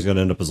up. This thing's going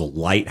to end up as a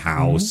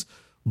lighthouse.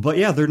 But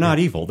yeah, they're not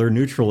evil. They're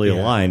neutrally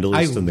aligned, at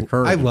least in the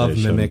current I love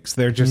edition. mimics.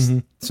 They're just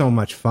so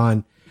much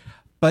fun.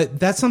 But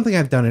that's something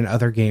I've done in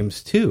other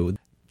games too.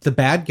 The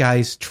bad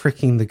guys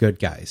tricking the good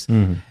guys.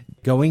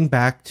 Going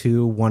back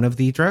to one of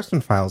the Dresden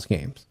Files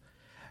games,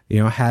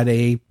 had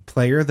a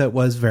player that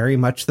was very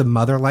much the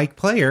mother-like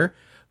player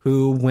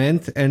who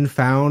went and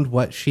found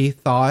what she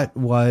thought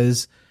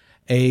was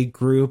a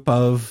group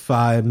of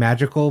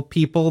magical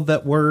people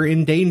that were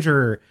in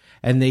danger,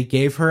 and they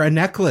gave her a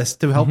necklace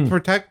to help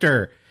protect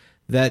her.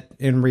 That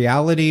in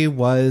reality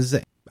was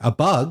a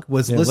bug,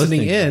 was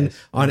listening in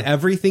on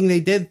everything they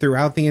did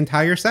throughout the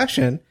entire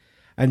session,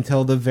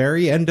 until the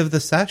very end of the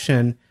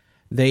session,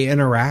 they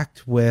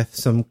interact with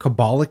some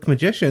Kabbalic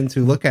magicians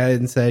who look at it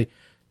and say,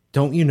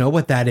 "Don't you know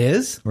what that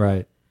is?"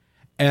 Right.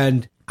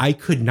 And I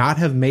could not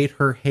have made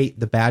her hate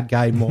the bad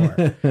guy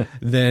more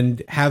than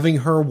having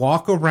her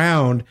walk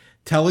around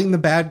telling the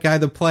bad guy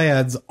the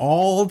plans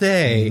all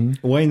day.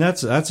 Wayne,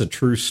 that's a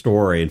true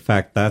story. In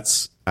fact,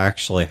 that's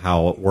actually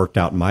how it worked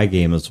out in my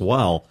game as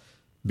well.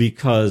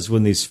 Because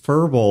when these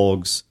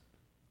Firbolgs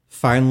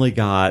finally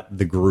got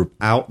the group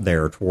out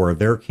there to where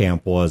their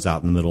camp was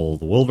out in the middle of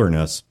the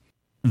wilderness,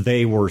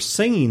 they were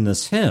singing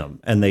this hymn,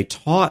 and they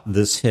taught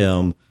this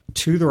hymn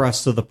to the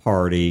rest of the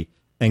party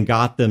and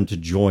got them to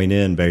join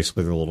in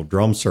basically their little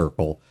drum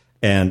circle.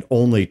 And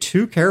only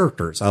 2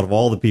 characters out of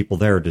all the people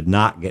there did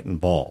not get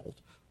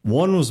involved.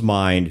 One was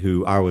mine,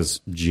 who I was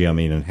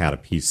GMing and had a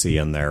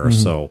PC in there,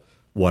 so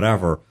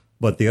whatever.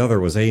 But the other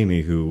was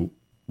Amy, who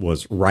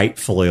was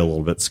rightfully a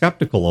little bit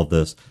skeptical of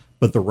this.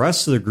 But the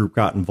rest of the group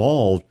got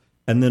involved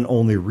and then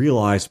only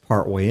realized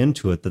partway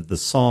into it that the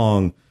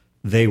song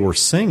they were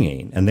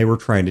singing and they were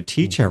trying to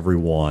teach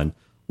everyone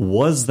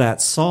was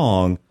that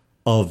song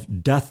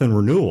of death and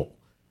renewal.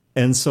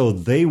 And so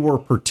they were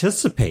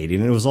participating.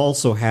 It was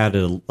also had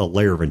a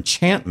layer of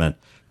enchantment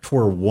to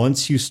where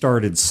once you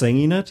started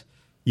singing it,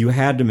 you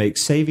had to make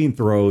saving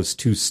throws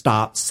to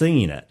stop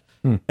singing it.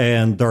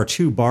 And there are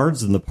 2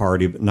 bards in the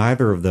party, but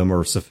neither of them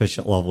are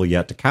sufficient level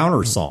yet to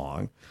counter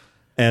song.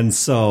 And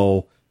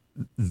so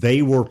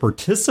they were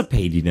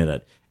participating in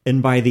it.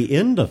 And by the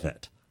end of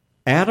it,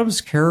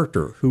 Adam's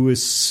character, who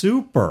is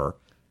super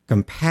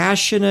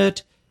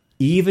compassionate,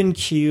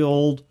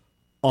 even-keeled,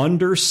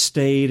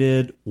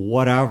 understated,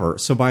 whatever.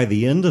 So by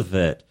the end of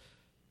it,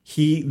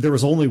 there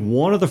was only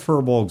one of the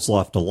Firbolgs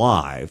left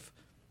alive.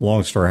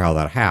 Long story how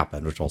that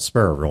happened, which I'll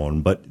spare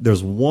everyone. But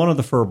there's one of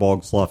the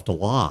Firbolgs left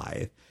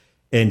alive.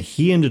 And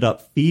he ended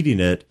up feeding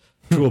it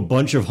to a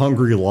bunch of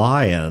hungry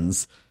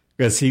lions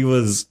because he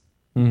was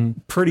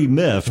pretty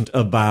miffed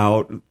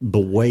about the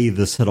way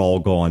this had all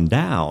gone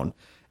down.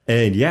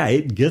 And yeah,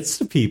 it gets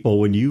to people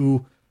when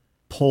you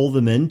pull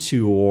them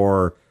into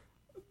or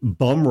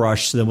bum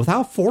rush them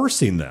without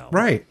forcing them.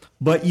 Right.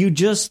 But you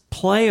just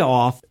play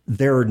off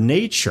their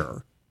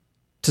nature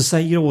to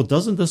say, well,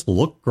 doesn't this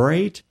look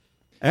great?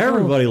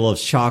 Everybody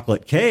loves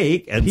chocolate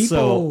cake. And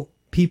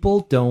people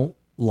don't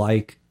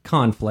like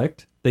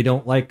conflict. They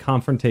don't like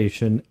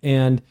confrontation.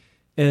 And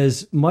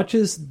as much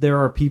as there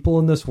are people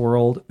in this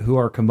world who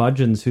are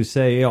curmudgeons who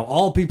say,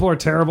 all people are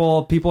terrible,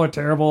 all people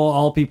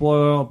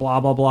are blah,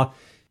 blah, blah,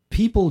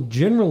 people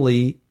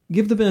generally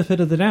give the benefit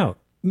of the doubt.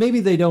 Maybe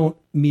they don't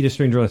meet a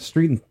stranger on the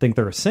street and think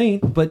they're a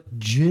saint, but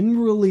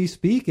generally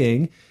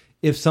speaking,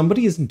 if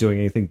somebody isn't doing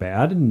anything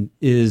bad and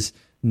is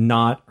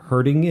not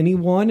hurting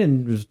anyone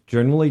and is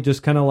generally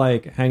just kind of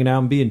like hanging out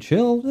and being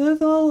chill,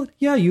 well,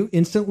 yeah, you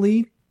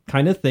instantly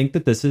kind of think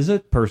that this is a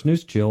person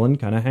who's chill and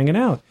kind of hanging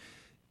out.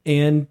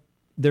 And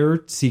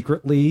they're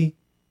secretly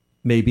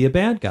maybe a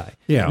bad guy.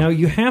 Yeah. Now,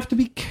 you have to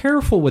be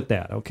careful with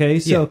that, okay?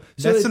 So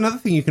that's another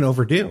thing you can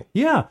overdo.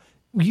 Yeah.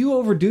 You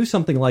overdo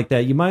something like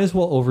that, you might as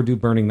well overdo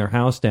burning their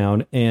house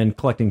down and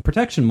collecting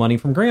protection money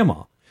from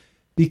grandma.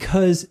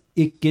 Because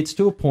it gets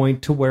to a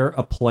point to where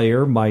a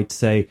player might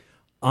say,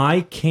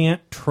 I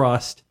can't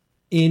trust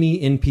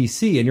any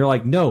NPC. And you're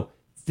like, no,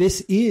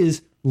 this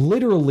is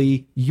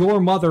literally your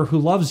mother who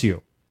loves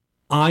you.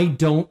 I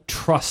don't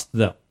trust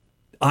them.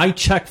 I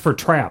check for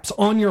traps.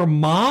 On your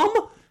mom?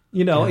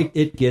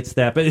 It gets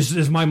that. But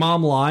is my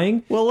mom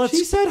lying? Well,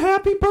 she said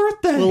happy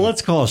birthday. Well,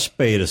 let's call a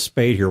spade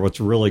here. What's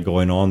really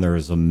going on there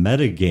is a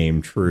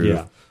metagame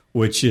truth,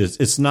 which is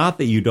it's not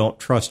that you don't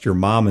trust your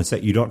mom, it's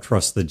that you don't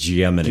trust the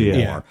GM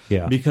anymore.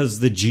 Yeah. Because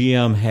the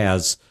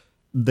GM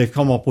they've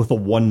come up with a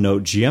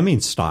one-note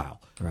GMing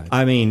style. Right.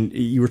 I mean,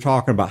 you were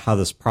talking about how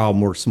this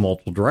problem works in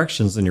multiple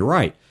directions, and you're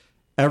right.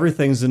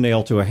 Everything's a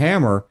nail to a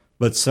hammer.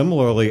 But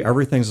similarly,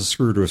 everything's a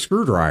screw to a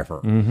screwdriver.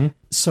 Mm-hmm.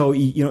 So,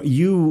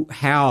 you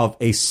have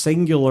a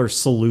singular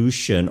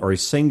solution or a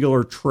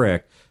singular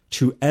trick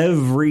to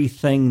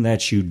everything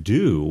that you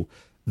do,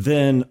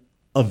 then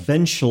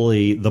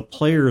eventually the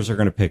players are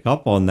going to pick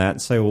up on that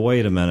and say, well,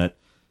 wait a minute,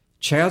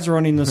 Chad's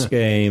running this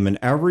game and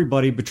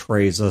everybody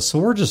betrays us, so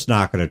we're just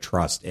not going to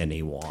trust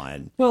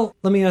anyone. Well,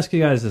 let me ask you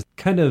guys this,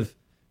 kind of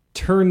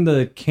turn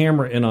the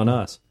camera in on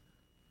us.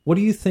 What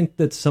do you think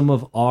that some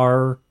of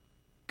our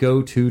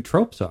go-to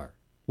tropes are?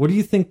 What do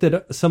you think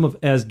that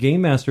as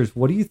game masters,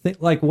 what do you think,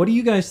 what do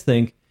you guys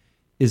think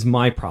is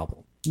my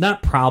problem?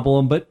 Not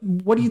problem, but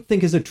what do you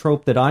think is a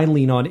trope that I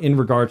lean on in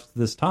regards to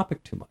this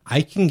topic too much?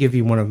 I can give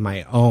you one of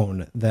my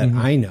own that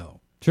I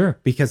know. Sure.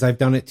 Because I've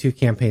done it 2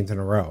 campaigns in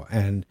a row,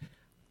 and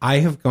I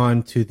have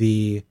gone to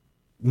the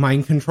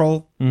mind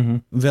control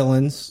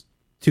villains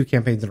 2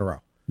 campaigns in a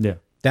row. Yeah.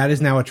 That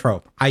is now a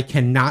trope. I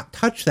cannot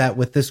touch that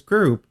with this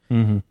group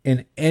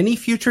in any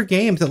future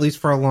games, at least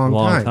for a long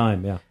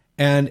time. Yeah.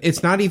 And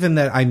it's not even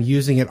that I'm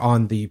using it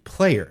on the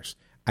players.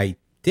 I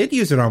did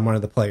use it on one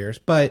of the players,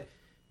 but...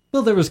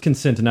 Well, there was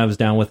consent, and I was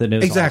down with it, and it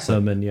was exactly.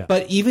 awesome. And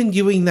But even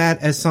doing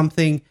that as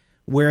something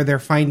where they're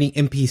finding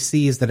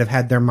NPCs that have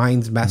had their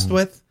minds messed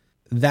with,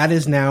 that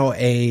is now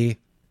a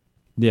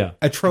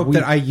trope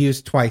that I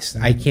used twice.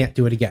 I can't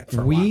do it again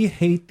for a while. We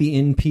hate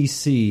the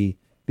NPC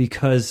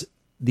because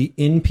the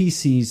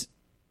NPCs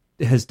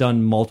has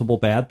done multiple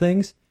bad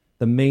things.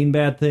 The main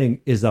bad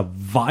thing is a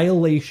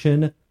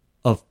violation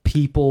of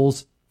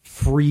people's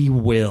free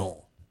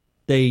will.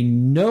 They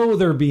know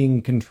they're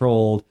being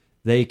controlled.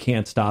 They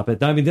can't stop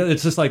it. I mean,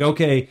 it's just like,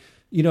 okay,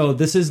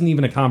 this isn't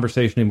even a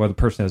conversation anymore. The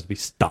person has to be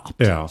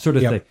stopped, sort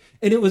of thing.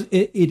 And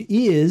it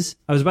is,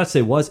 I was about to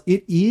say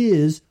it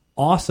is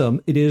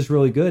awesome. It is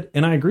really good.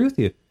 And I agree with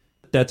you.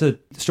 That's a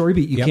story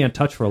beat you can't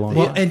touch for a long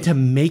time. And to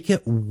make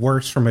it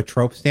worse from a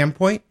trope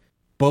standpoint,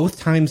 both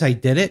times I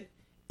did it,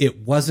 it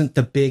wasn't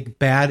the big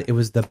bad. It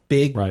was the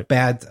big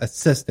bad's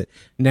assistant.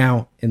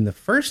 Now, in the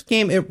first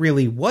game, it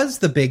really was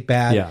the big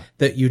bad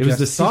that you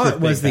just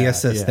thought was the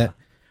assistant.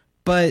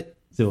 But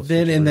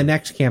then in the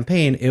next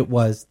campaign, it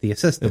was the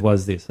assistant. It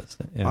was the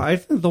assistant. Yeah. I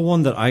think the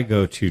one that I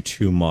go to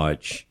too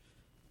much,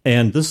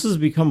 and this has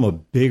become a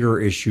bigger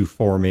issue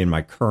for me in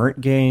my current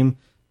game,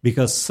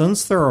 because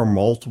since there are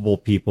multiple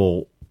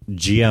people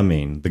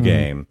GMing the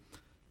game,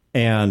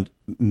 and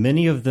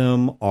many of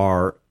them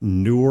are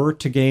newer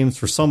to games.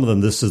 For some of them,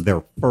 this is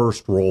their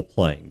first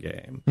role-playing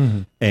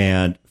game.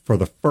 And for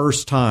the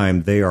first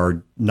time, they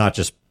are not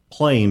just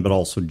playing, but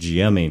also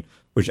GMing,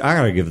 which I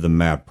got to give them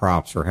mad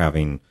props for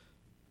having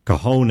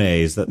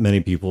cojones that many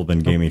people have been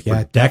gaming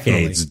for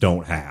decades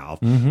don't have.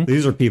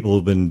 These are people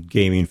who've been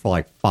gaming for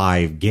like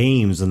 5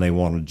 games and they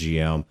want to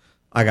GM.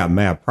 I got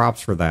mad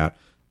props for that.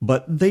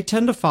 But they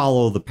tend to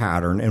follow the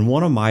pattern. And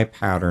one of my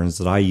patterns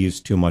that I use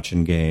too much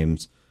in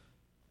games,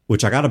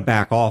 which I got to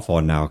back off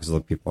on now because other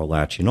people are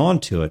latching on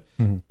to it,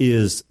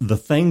 is the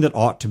thing that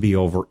ought to be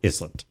over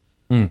isn't.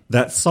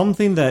 That's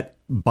something that,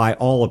 by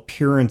all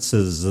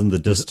appearances in the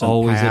distant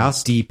always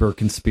past, a deeper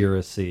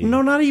conspiracy.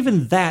 No, not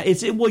even that.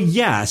 Well,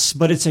 yes,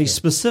 but it's a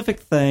specific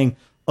thing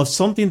of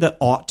something that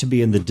ought to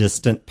be in the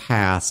distant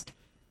past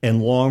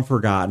and long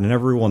forgotten, and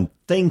everyone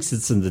thinks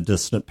it's in the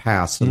distant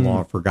past and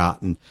long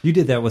forgotten. You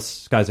did that with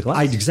Skies of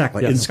Glass.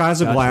 Exactly. In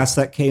Skies of Glass,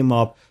 that came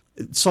up.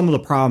 Some of the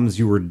problems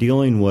you were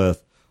dealing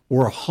with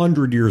were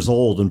 100 years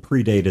old and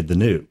predated the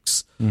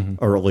nukes,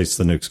 or at least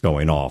the nukes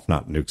going off,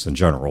 not nukes in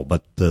general,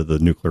 but the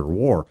nuclear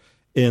war.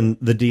 In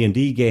the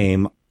D&D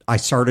game, I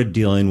started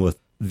dealing with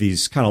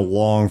these kind of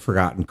long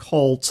forgotten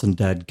cults and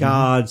dead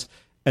gods.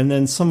 And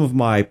then some of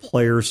my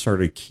players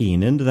started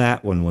keying into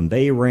that. When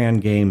they ran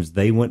games,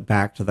 they went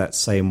back to that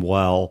same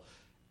well.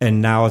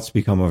 And now it's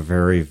become a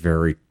very,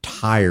 very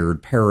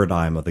tired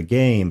paradigm of the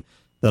game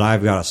that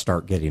I've got to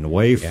start getting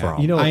away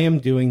from. I am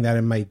doing that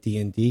in my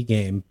D&D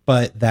game,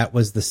 but that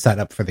was the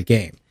setup for the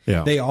game.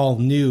 Yeah. They all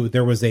knew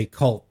there was a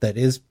cult that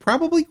is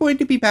probably going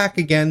to be back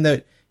again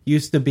that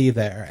used to be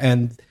there.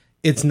 And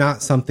it's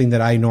not something that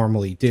I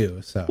normally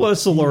do. So, well,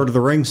 it's the Lord of the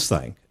Rings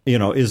thing.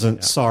 Isn't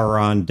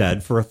Sauron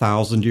dead for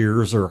 1,000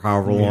 years or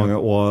however long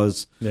it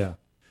was? Yeah.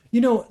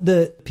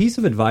 The piece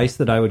of advice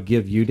that I would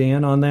give you,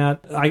 Dan, on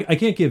that, I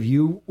can't give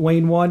you,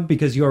 Wayne, one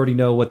because you already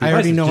know what the advice is. I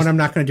already know, and I'm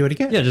not going to do it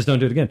again. Yeah, just don't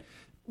do it again.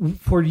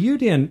 For you,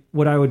 Dan,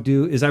 what I would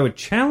do is I would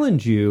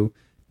challenge you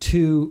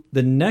to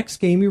the next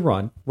game you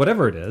run,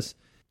 whatever it is,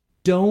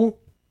 don't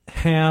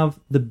have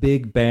the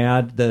big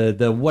bad,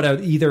 the whatever,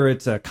 either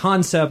it's a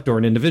concept or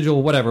an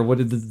individual, whatever,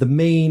 what is the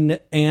main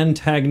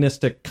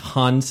antagonistic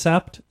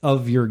concept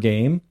of your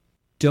game.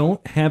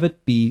 Don't have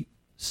it be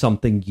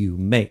something you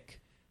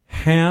make.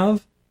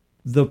 Have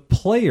the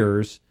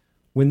players,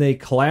 when they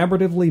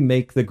collaboratively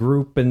make the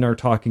group and are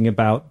talking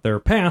about their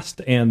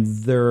past and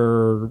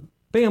their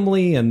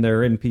family and their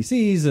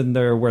NPCs and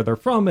where they're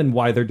from and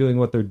why they're doing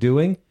what they're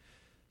doing,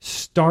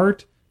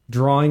 start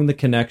drawing the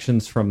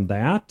connections from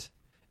that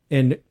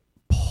and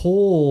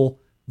pull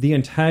the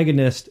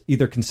antagonist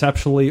either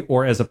conceptually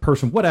or as a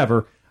person,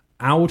 whatever,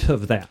 out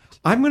of that.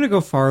 I'm going to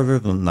go farther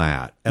than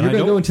that. And you're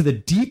going to go into the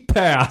deep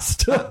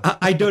past.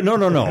 I don't.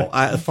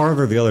 No.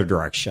 Farther the other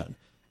direction.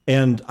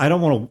 And I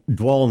don't want to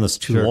dwell on this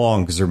too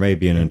long because there may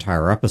be an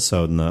entire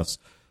episode in this.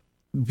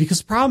 Because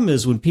the problem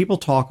is when people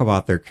talk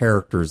about their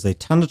characters, they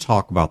tend to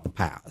talk about the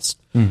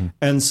past.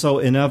 And so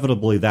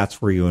inevitably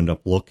that's where you end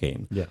up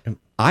looking. Yeah.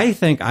 I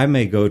think I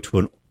may go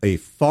to a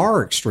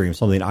far extreme,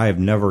 something I have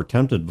never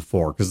attempted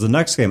before, because the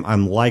next game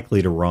I'm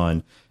likely to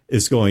run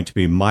is going to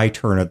be my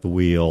turn at the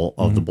wheel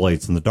of the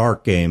Blades in the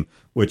Dark game,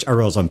 which I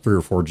realize I'm 3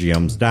 or 4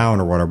 GMs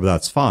down or whatever, but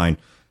that's fine.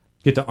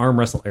 Get to arm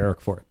wrestle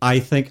Eric for it. I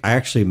think I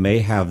actually may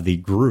have the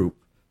group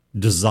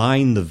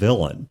design the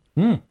villain.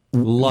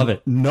 Love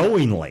it.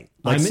 Knowingly.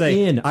 I'm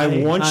in. I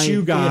want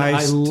you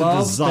guys to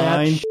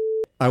design...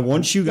 I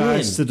want you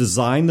guys to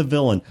design the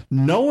villain,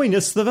 knowing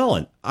it's the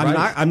villain.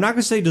 I'm not going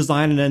to say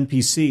design an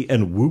NPC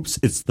and whoops,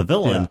 it's the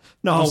villain. Yeah.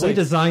 No, we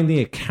designed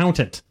the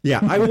accountant. Yeah,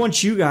 I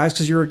want you guys,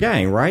 because you're a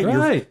gang, right?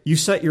 Right. You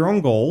set your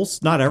own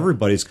goals. Not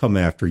everybody's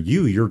coming after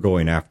you. You're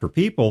going after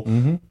people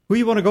who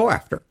you want to go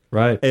after.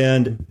 Right.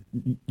 And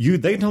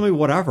they tell me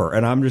whatever,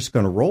 and I'm just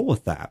going to roll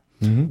with that.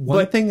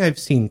 One thing I've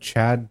seen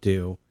Chad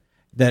do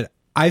that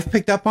I've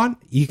picked up on,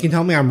 you can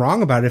tell me I'm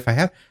wrong about it if I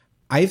have.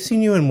 I've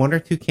seen you in 1 or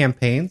 2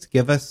 campaigns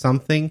give us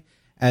something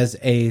as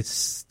a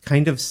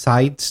kind of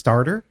side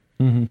starter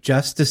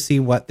just to see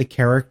what the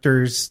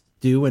characters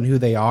do and who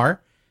they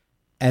are,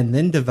 and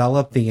then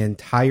develop the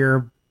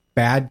entire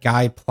bad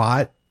guy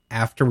plot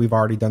after we've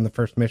already done the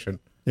first mission.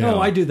 Yeah.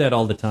 Oh, I do that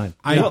all the time.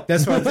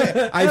 That's what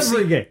I'm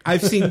saying.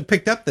 I've seen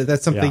picked up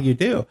that's something you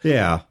do.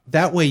 Yeah.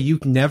 That way you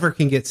never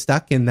can get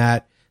stuck in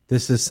that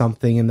this is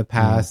something in the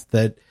past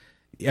that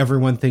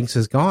everyone thinks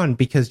is gone,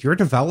 because you're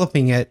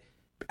developing it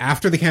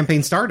after the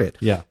campaign started.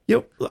 Yeah.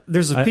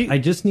 There's I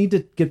just need to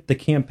get the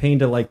campaign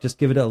to just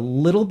give it a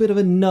little bit of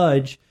a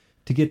nudge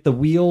to get the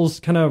wheels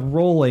kind of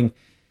rolling.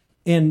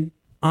 And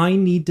I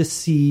need to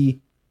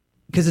see,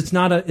 because it's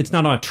not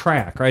on a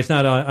track, right?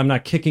 I'm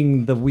not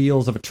kicking the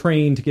wheels of a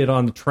train to get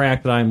on the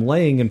track that I'm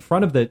laying in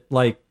front of it,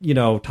 like,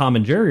 Tom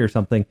and Jerry or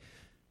something.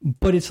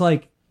 But it's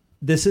like,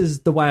 this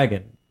is the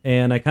wagon,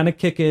 and I kind of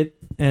kick it,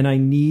 and I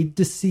need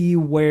to see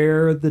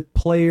where the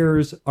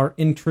players are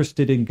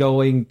interested in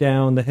going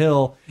down the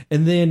hill.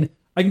 And then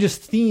I can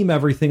just theme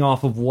everything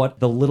off of what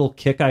the little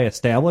kick I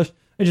established.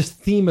 I just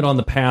theme it on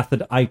the path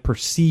that I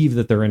perceive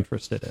that they're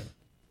interested in.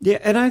 Yeah,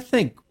 and I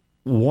think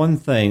one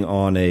thing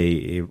on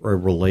a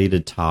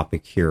related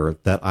topic here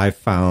that I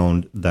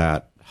found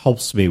that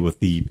helps me with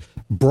the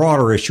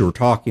broader issue we're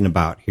talking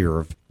about here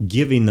of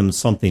giving them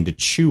something to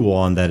chew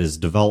on that is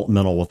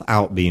developmental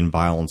without being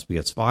violence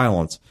begets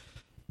violence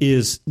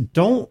is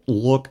don't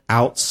look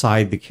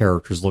outside the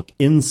characters, look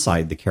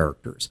inside the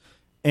characters.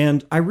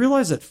 And I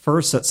realize at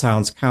first that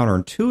sounds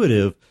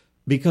counterintuitive,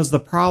 because the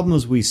problem,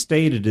 as we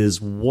stated,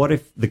 is what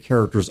if the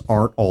characters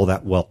aren't all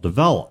that well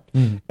developed?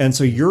 And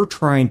so you're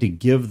trying to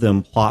give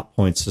them plot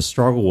points to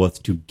struggle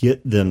with to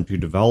get them to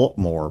develop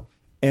more.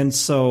 And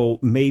so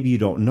maybe you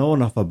don't know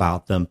enough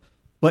about them,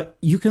 but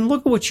you can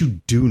look at what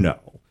you do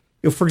know.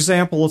 For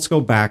example, let's go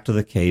back to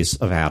the case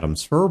of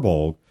Adam's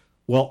Firbolg.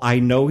 Well, I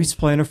know he's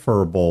playing a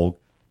Firbolg.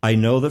 I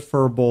know that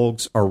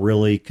Firbolgs are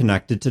really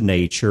connected to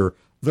nature.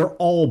 They're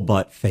all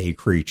but fey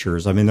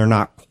creatures. I mean, they're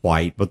not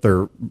quite, but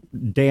they're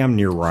damn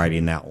near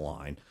riding that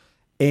line.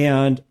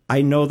 And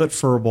I know that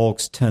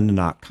Firbolgs tend to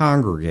not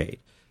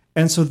congregate.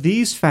 And so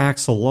these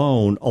facts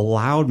alone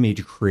allowed me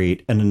to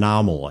create an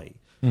anomaly.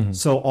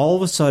 So all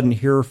of a sudden,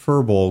 here are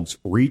Firbolgs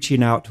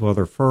reaching out to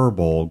other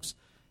Firbolgs,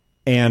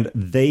 and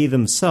they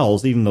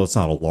themselves, even though it's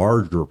not a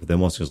large group of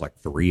them, once there's like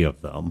 3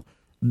 of them,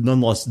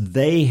 nonetheless,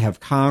 they have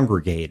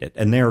congregated,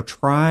 and they're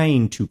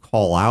trying to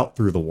call out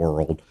through the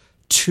world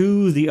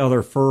to the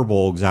other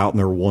Firbolgs out in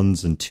their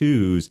 1s and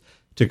 2s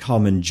to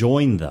come and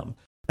join them.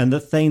 And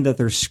the thing that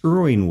they're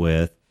screwing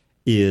with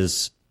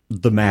is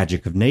the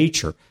magic of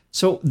nature.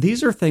 So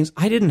these are things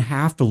I didn't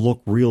have to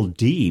look real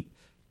deep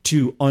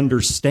to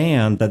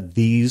understand that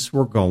these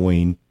were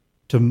going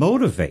to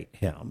motivate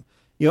him.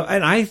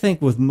 And I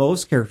think with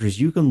most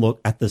characters, you can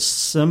look at the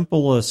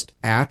simplest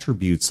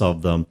attributes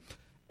of them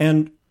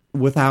and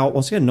without,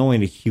 once again,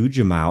 knowing a huge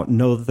amount,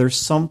 know that there's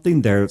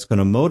something there that's going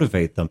to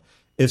motivate them.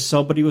 If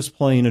somebody was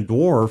playing a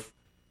dwarf,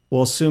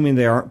 well, assuming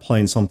they aren't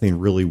playing something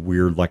really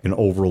weird like an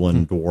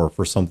overland dwarf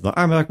or something,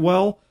 I'm like,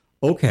 well,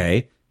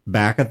 okay,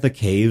 back at the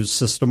cave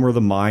system or the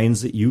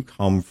mines that you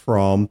come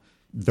from,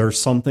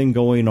 there's something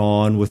going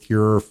on with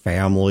your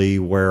family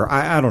where,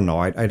 I don't know,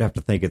 I'd have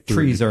to think it through.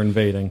 Trees are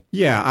invading.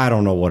 Yeah, I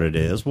don't know what it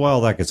is. Well,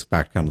 that gets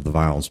back to kind of the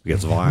violence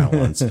begets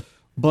violence.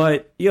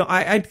 But,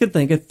 I could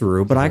think it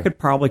through, but I could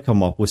probably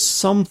come up with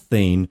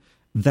something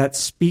that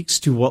speaks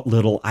to what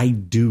little I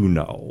do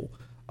know.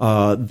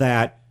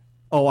 That,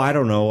 I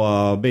don't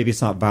know, maybe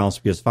it's not violence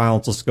because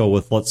violence. Let's go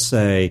with, let's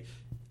say,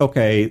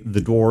 okay,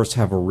 the dwarves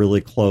have a really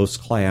close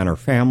clan or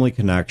family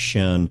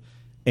connection,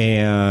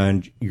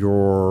 and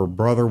your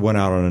brother went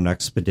out on an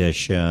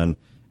expedition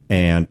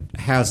and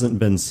hasn't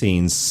been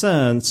seen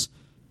since.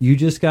 You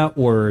just got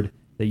word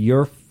that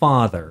your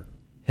father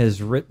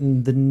has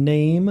written the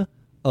name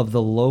of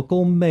the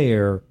local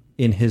mayor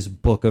in his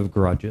book of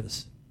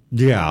grudges.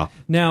 Yeah.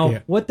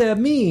 Now, what that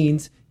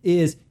means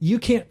is you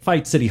can't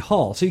fight City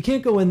Hall. So you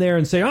can't go in there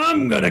and say,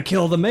 I'm going to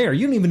kill the mayor.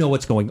 You don't even know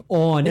what's going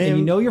on. And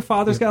you know your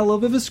father's got a little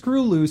bit of a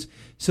screw loose.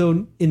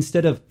 So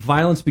instead of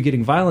violence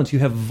begetting violence, you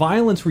have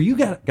violence where you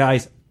got,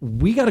 guys,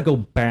 we got to go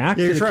back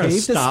to the cave to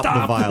stop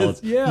the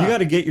violence. Yeah. You got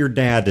to get your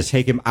dad to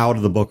take him out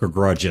of the book of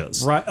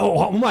grudges. Right.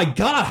 Oh my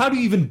God. How do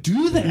you even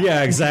do that?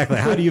 Yeah, exactly.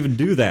 How do you even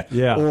do that?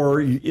 Yeah. Or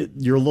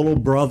your little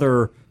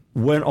brother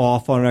went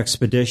off on an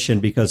expedition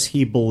because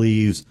he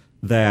believes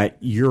that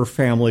your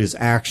family is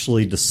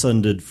actually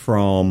descended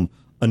from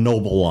a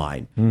noble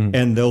line.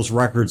 And those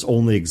records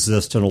only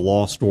exist in a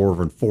lost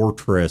dwarven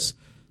fortress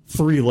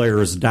 3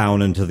 layers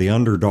down into the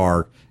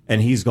Underdark,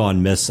 and he's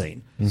gone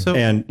missing. So-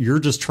 and you're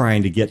just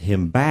trying to get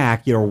him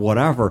back, or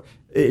whatever.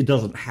 It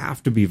doesn't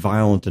have to be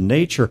violent in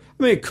nature.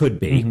 I mean, it could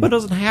be, but it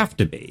doesn't have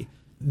to be.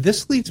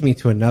 This leads me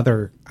to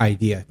another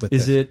idea. With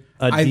Is this. it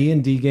a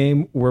D&D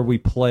game where we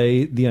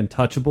play the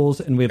Untouchables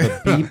and we have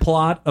a B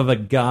plot of a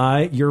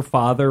guy, your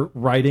father,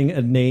 writing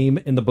a name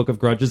in the Book of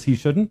Grudges he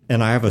shouldn't?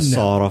 And I have a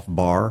sawed-off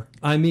bar.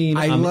 I mean,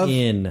 I'm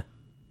in.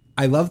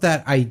 I love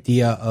that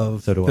idea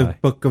of So do the I.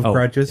 Book of Oh,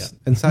 Grudges yeah.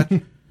 and such.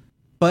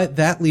 But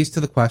that leads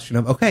to the question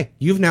of, okay,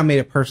 you've now made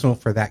it personal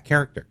for that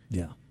character.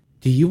 Yeah.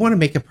 Do you want to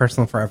make it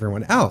personal for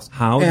everyone else?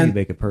 How do you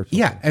make it personal?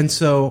 Yeah, and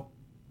so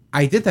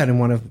I did that in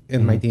my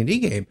Mm-hmm. D&D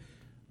game.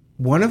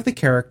 One of the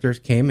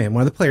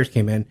players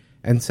came in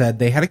and said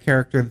they had a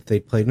character that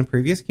they'd played in a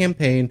previous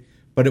campaign,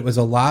 but it was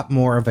a lot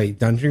more of a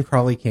dungeon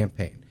crawly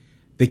campaign.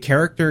 The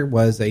character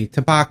was a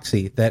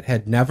tabaxi that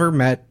had never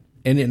met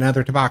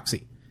another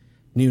tabaxi,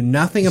 knew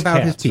nothing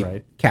about his cats, people.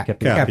 right?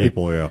 Cat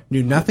people, yeah.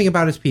 Knew nothing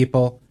about his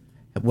people,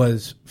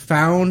 was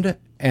found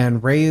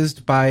and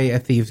raised by a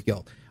thieves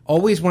guild.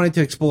 Always wanted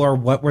to explore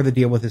what were the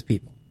deal with his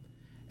people,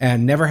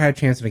 and never had a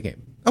chance in a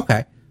game.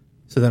 Okay.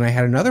 So then I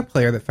had another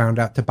player that found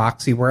out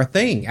tabaxi were a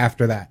thing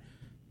after that,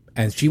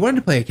 and she wanted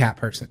to play a cat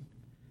person.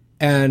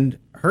 And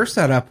her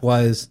setup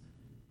was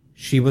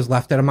she was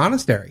left at a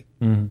monastery.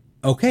 Mm-hmm.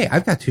 Okay,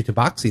 I've got 2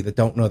 tabaxi that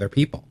don't know their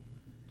people.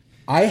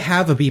 I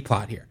have a B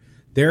plot here.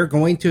 They're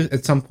going to,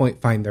 at some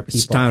point, find their people.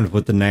 It's time to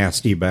put the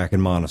nasty back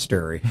in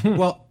monastery.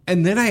 Well,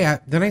 and then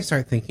I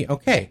start thinking,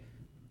 okay,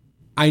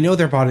 I know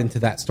they're bought into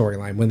that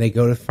storyline when they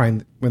go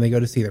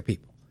to see their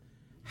people.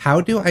 How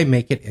do I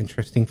make it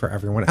interesting for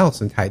everyone else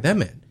and tie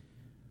them in?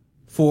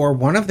 For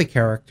one of the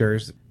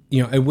characters,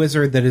 a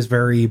wizard that is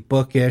very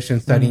bookish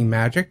and studying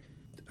magic.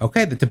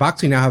 Okay, the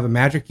tabaxi now have a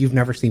magic you've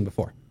never seen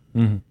before.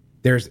 Mm-hmm.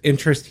 There's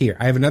interest here.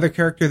 I have another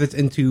character that's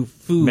into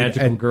food.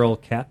 Magical girl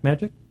cat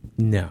magic?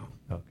 No.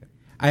 Okay.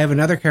 I have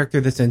another character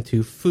that's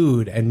into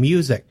food and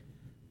music.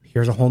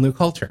 Here's a whole new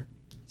culture.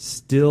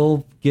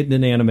 Still getting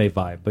an anime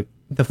vibe, but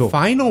The cool.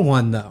 final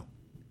one, though,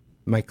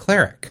 my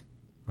cleric.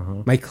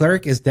 My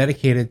cleric is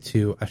dedicated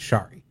to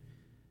Ashari.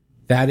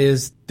 That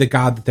is the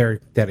god that they're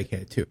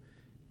dedicated to.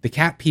 The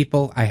cat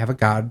people, I have a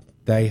god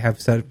that I have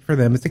set for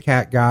them. It's a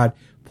cat god,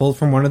 pulled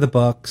from one of the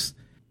books.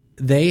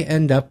 They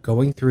end up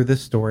going through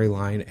this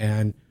storyline,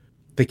 and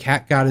the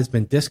cat god has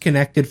been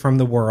disconnected from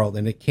the world,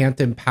 and it can't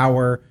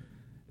empower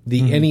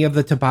any of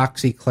the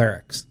tabaxi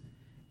clerics.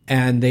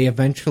 And they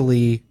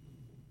eventually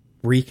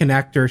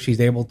reconnect her.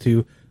 She's able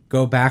to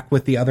go back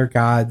with the other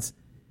gods.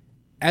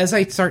 As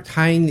I start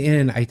tying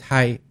in, I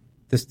tie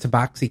this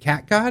tabaxi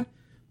cat god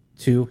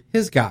to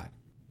his god.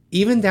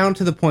 Even down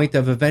to the point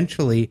of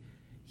eventually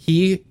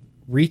he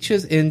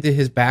reaches into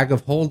his bag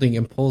of holding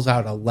and pulls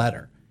out a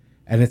letter.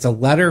 And it's a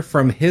letter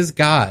from his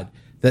god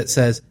that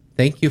says,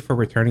 "Thank you for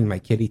returning my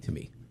kitty to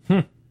me."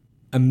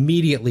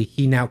 Immediately,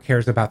 he now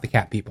cares about the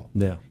cat people.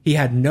 Yeah. He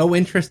had no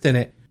interest in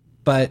it,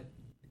 but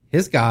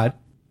his god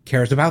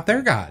cares about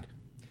their god.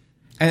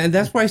 And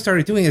that's what I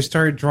started doing, is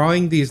started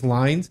drawing these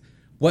lines.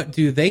 What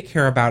do they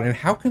care about? And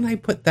how can I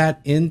put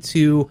that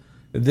into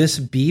this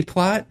B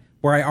plot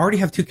where I already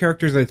have 2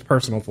 characters that it's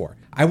personal for?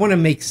 I want to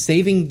make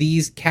saving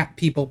these cat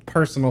people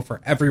personal for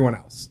everyone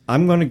else.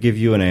 I'm going to give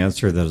you an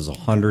answer that is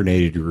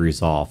 180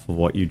 degrees off of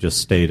what you just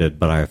stated,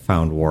 but I have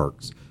found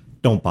works.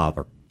 Don't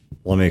bother.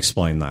 Let me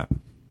explain that.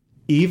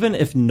 Even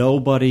if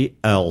nobody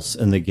else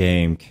in the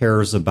game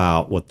cares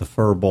about what the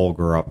Firbolg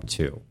are up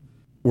to,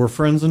 we're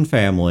friends and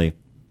family.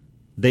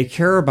 They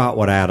care about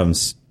what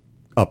Adam's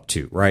up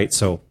to, right?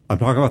 So I'm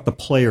talking about the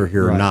player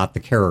here, Right. not the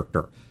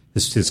character.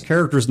 His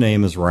character's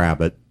name is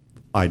Rabbit.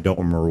 I don't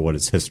remember what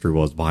his history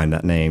was behind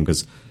that name,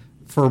 because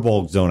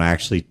Firbolgs don't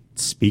actually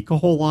speak a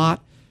whole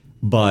lot,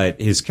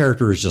 but his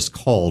character is just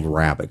called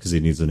Rabbit because he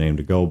needs a name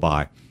to go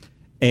by.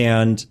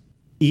 And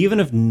even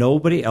if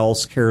nobody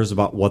else cares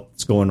about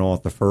what's going on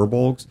with the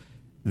Firbolgs,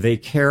 they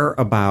care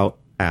about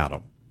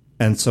Adam.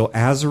 And so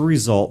as a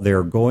result,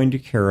 they're going to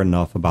care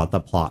enough about the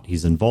plot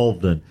he's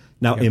involved in.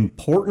 Now,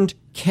 important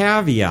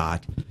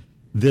caveat,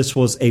 this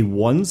was a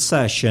 1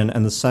 session,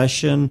 and the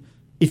session,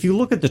 if you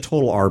look at the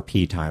total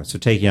RP time, so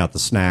taking out the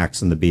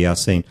snacks and the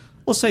BSing,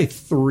 let's say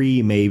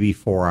 3, maybe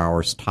 4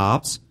 hours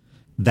tops.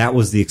 That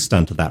was the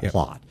extent of that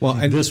plot. Well,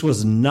 and this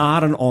was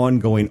not an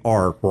ongoing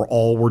arc where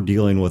all we're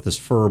dealing with is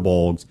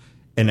Firbolgs.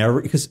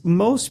 Because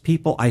most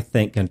people, I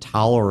think, can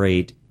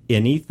tolerate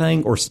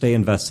anything or stay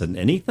invested in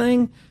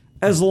anything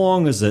as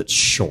long as it's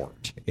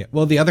short. Yeah.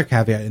 Well, the other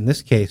caveat in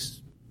this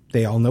case,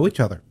 they all know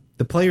each other.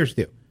 The players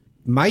do.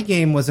 My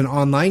game was an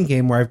online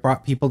game where I've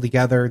brought people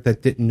together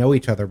that didn't know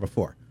each other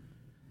before.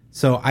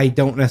 So I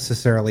don't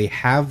necessarily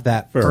have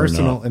that Fair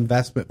personal enough.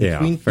 investment Yeah,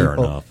 between fair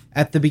people enough.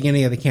 at the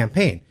beginning of the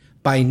campaign.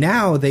 By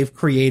now, they've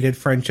created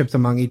friendships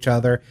among each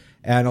other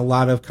and a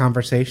lot of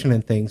conversation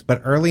and things.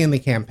 But early in the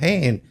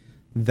campaign,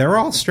 they're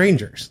all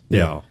strangers.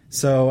 Yeah.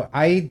 So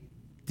I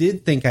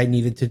did think I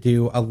needed to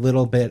do a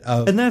little bit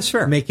of, and that's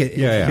fair. Make it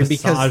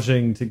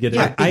massaging to get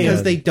it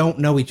because they don't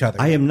know each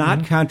other. I am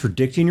not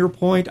contradicting your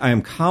point. I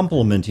am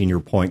complimenting your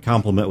point.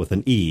 Compliment with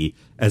an E,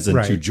 as in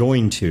to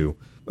join to.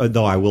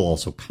 Though I will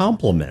also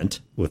compliment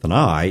with an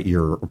I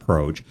your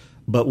approach.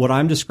 But what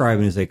I'm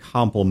describing is a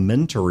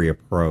complementary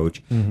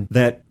approach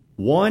that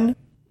one,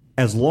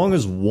 as long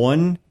as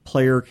one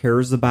player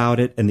cares about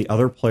it and the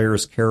other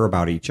players care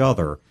about each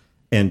other,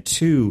 and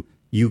two,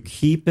 you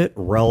keep it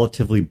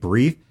relatively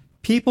brief,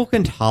 people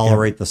can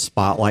tolerate the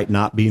spotlight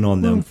not being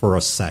on them for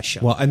a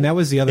session. Well, and that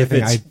was the other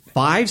thing. If it's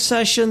 5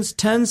 sessions,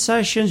 10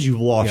 sessions,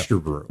 you've lost your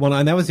group. Well,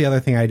 and that was the other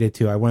thing I did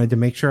too. I wanted to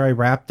make sure I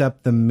wrapped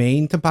up the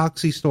main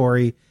Tabaxi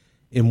story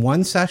in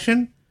one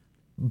session,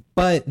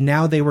 but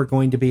now they were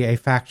going to be a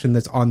faction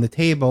that's on the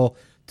table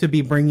to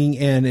be bringing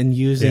in and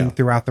using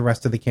throughout the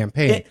rest of the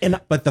campaign.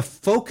 But the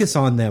focus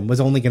on them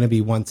was only going to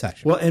be one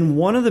session. Well, and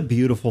one of the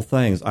beautiful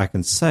things I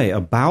can say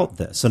about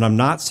this, and I'm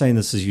not saying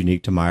this is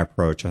unique to my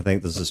approach, I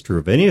think this is true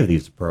of any of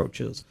these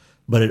approaches,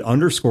 but it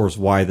underscores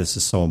why this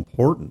is so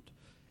important,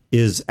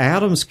 is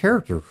Adam's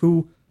character,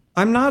 who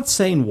I'm not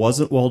saying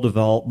wasn't well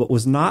developed, but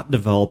was not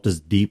developed as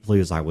deeply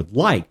as I would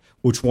like,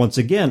 which once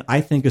again, I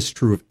think is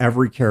true of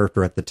every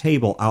character at the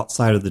table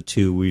outside of the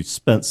two we've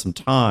spent some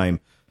time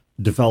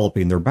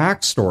developing their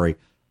backstory.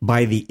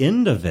 By the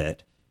end of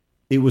it,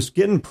 it was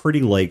getting pretty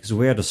late because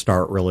we had to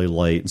start really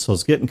late. And so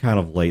it's getting kind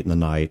of late in the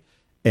night.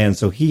 And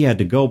so he had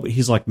to go, but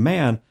he's like,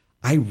 man,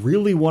 I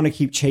really want to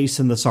keep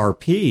chasing this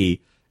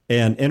RP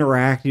and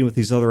interacting with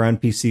these other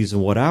NPCs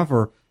and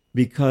whatever,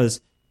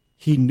 because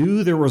he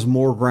knew there was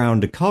more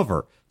ground to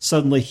cover.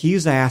 Suddenly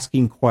he's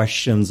asking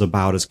questions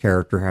about his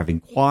character,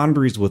 having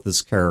quandaries with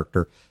his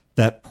character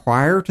that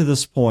prior to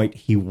this point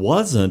he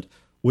wasn't,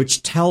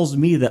 which tells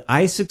me that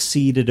I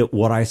succeeded at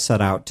what I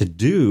set out to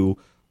do,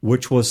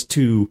 which was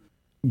to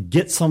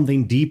get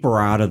something deeper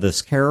out of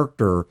this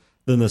character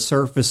than the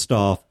surface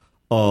stuff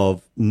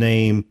of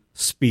name,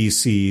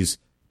 species,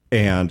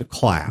 and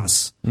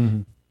class.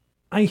 Mm-hmm.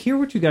 I hear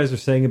what you guys are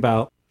saying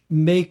about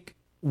make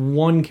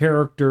one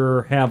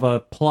character have a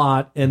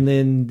plot and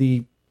then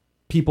the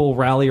people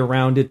rally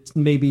around it.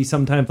 Maybe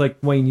sometimes, like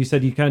Wayne, you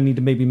said, you kind of need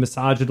to maybe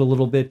massage it a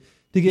little bit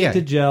to get it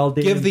to gel.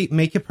 Dan,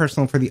 make it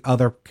personal for the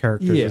other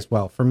characters as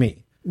well, for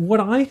me. What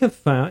I have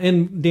found,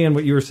 and Dan,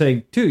 what you were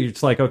saying too,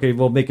 it's like, okay,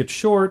 well, make it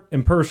short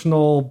and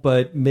personal,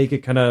 but make it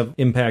kind of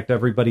impact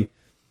everybody.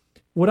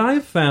 What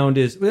I've found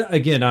is,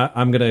 again,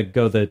 I'm going to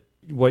go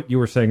what you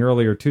were saying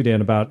earlier too,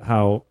 Dan, about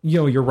how,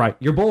 you're right.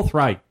 You're both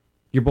right.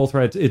 You're both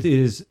right. It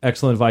is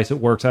excellent advice. It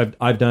works.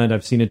 I've done it.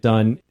 I've seen it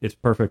done. It's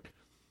perfect.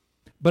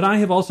 But I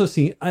have also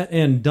seen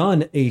and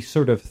done a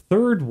sort of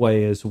third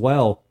way as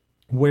well,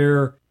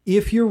 where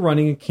if you're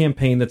running a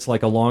campaign that's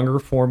like a longer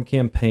form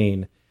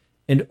campaign,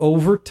 and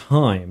over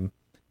time,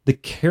 the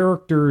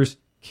characters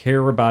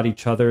care about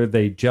each other,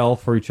 they gel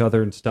for each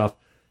other and stuff,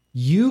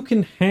 you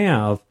can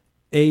have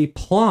a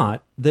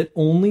plot that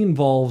only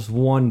involves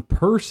one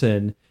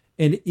person.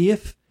 And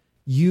if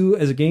you,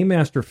 as a game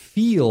master,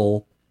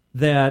 feel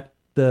that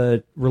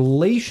the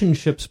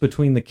relationships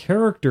between the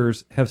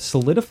characters have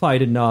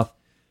solidified enough,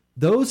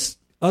 those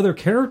other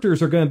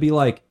characters are going to be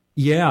like,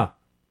 yeah,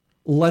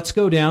 let's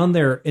go down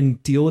there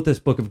and deal with this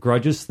Book of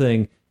Grudges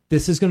thing.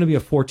 This is going to be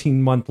a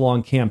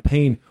 14-month-long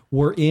campaign.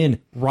 We're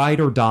in, ride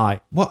or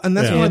die. Well, and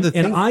that's one of the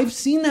things. And I've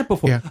seen that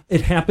before. Yeah.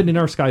 It happened in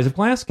our Skies of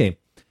Glass game.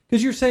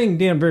 Because you're saying,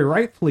 Dan, very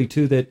rightfully,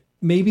 too, that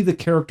maybe the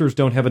characters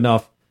don't have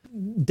enough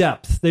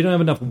depth. They don't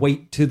have enough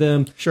weight to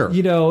them. Sure.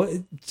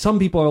 Some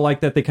people are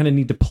like that. They kind of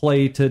need to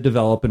play to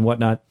develop and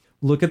whatnot.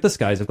 Look at the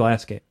Skies of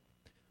Glass game,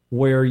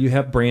 where you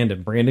have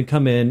Brandon. Brandon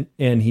come in,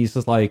 and he's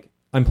just like,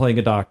 I'm playing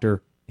a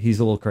doctor. He's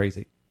a little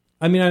crazy.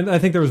 I mean, I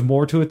think there was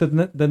more to it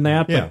than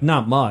that, but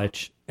not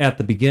much at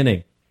the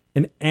beginning.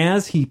 And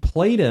as he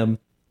played him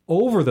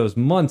over those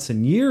months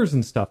and years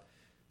and stuff,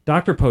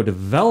 Dr. Poe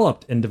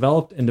developed and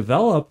developed and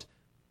developed,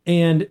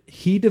 and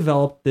he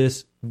developed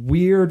this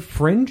weird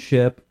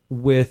friendship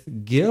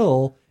with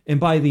Gil. And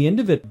by the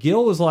end of it,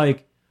 Gil was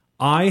like,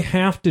 I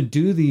have to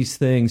do these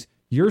things.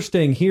 You're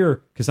staying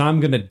here because I'm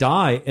going to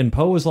die. And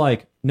Poe was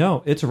like,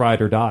 no, it's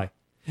ride or die.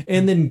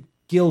 And then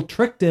Gil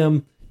tricked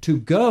him to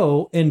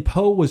go, and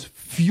Poe was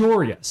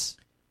furious.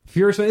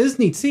 It is a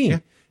neat scene. Yeah.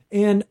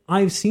 And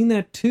I've seen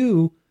that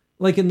too,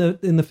 like in the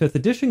 5th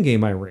edition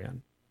game I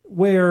ran,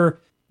 where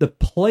the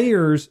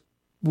players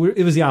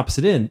it was the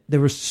opposite end. They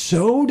were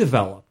so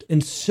developed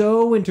and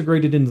so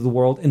integrated into the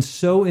world and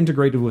so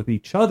integrated with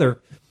each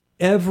other.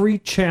 Every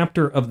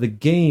chapter of the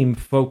game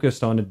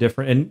focused on a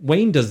different, and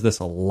Wayne does this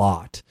a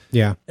lot.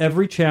 Yeah.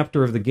 Every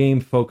chapter of the game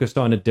focused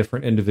on a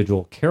different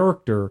individual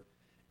character.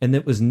 And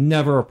it was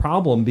never a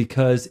problem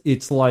because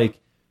it's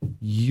like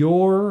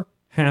your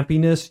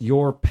happiness,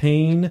 your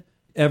pain,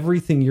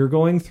 everything you're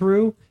going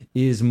through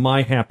is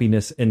my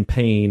happiness and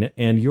pain,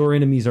 and your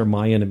enemies are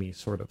my enemies,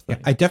 sort of thing.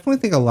 I definitely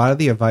think a lot of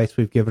the advice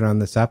we've given on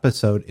this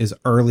episode is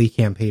early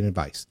campaign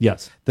advice.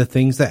 Yes. The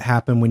things that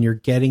happen when you're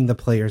getting the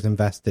players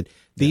invested.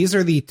 These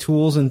are the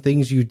tools and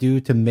things you do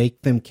to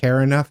make them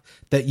care enough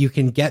that you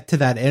can get to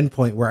that end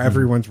point where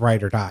everyone's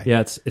ride or die. Yeah,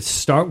 it's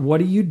start.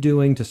 What are you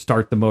doing to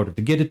start the motor,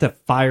 to get it to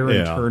fire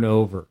and turn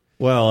over?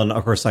 Well, and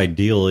of course,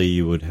 ideally,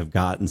 you would have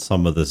gotten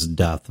some of this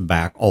death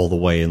back all the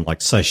way in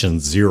like session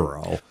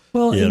 0.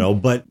 Well,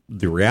 but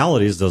the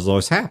reality is, doesn't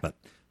always happen.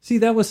 See,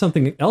 that was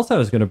something else I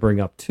was going to bring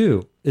up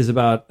too, is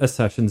about a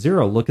session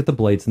 0. Look at the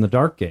Blades in the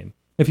Dark game.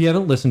 If you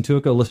haven't listened to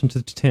it, go listen to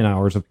the 10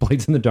 hours of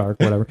Blades in the Dark,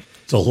 whatever.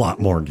 It's a lot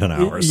more than 10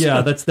 hours.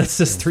 Yeah, that's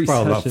just 3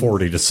 probably sessions. About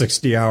 40 to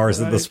 60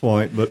 hours at this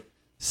point. But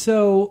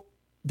so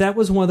that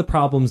was one of the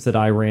problems that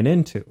I ran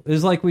into.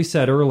 Is like we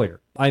said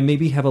earlier, I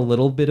maybe have a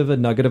little bit of a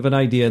nugget of an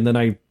idea, and then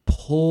I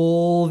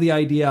pull the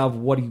idea of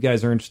what you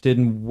guys are interested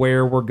in,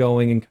 where we're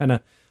going, and kind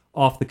of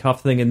off the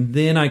cuff thing, and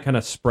then I kind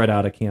of spread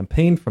out a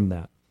campaign from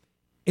that.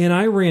 And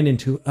I ran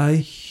into a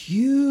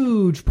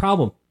huge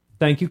problem.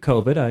 Thank you,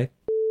 COVID. I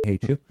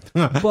hate you.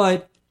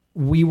 But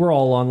we were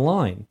all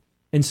online.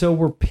 And so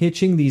we're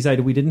pitching these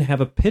ideas. We didn't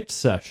have a pitch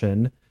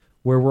session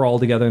where we're all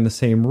together in the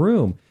same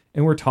room.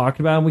 And we're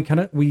talking about it,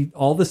 and we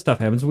all this stuff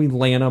happens. We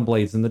land on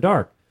Blades in the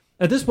Dark.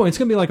 At this point, it's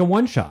going to be like a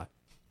one-shot.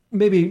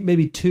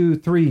 Maybe 2,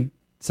 3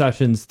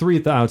 sessions, 3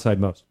 at the outside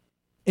most.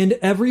 And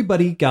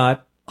everybody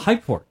got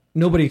hyped for it.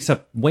 Nobody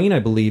except Wayne, I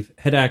believe,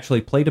 had actually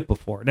played it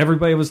before. And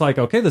everybody was like,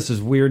 okay, this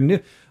is weird and new.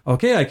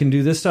 Okay, I can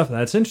do this stuff.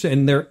 That's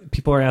interesting. And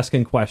people are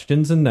asking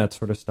questions and that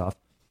sort of stuff.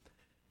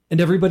 And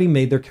everybody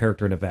made their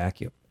character in a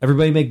vacuum.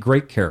 Everybody made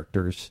great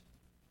characters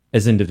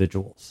as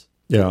individuals.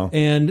 yeah.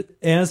 And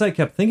as I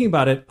kept thinking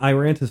about it, I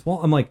ran to this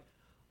wall. I'm like,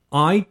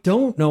 I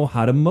don't know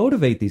how to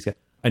motivate these guys.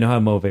 I know how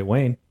to motivate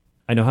Wayne.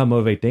 I know how to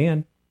motivate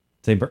Dan.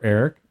 Same for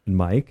Eric and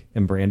Mike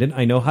and Brandon.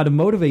 I know how to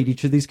motivate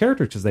each of these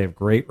characters because they have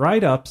great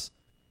write-ups.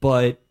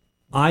 But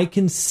I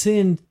can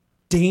send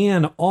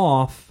Dan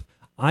off.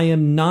 I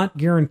am not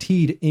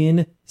guaranteed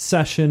in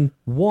session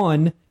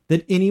 1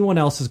 that anyone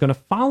else is going to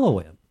follow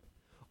him.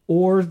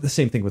 Or the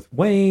same thing with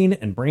Wayne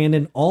and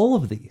Brandon, all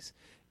of these.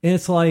 And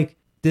it's like,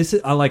 this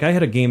is like, I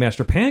had a Game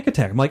Master panic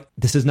attack. I'm like,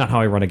 this is not how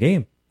I run a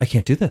game. I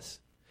can't do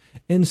this.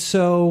 And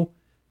so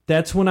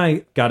that's when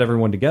I got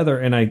everyone together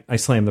and I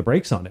slammed the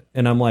brakes on it.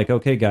 And I'm like,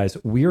 okay, guys,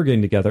 we are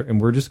getting together and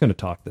we're just going to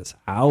talk this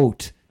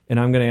out. And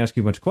I'm going to ask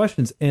you a bunch of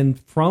questions. And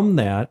from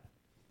that,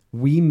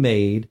 we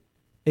made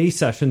a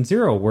session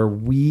 0 where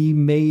we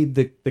made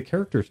the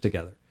characters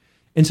together.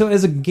 And so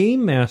as a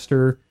game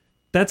master,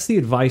 that's the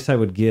advice I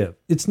would give.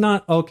 It's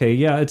not, okay,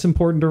 yeah, it's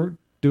important to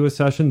do a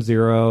session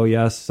 0.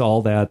 Yes,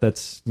 all that.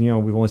 That's, we've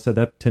only said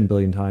that 10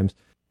 billion times.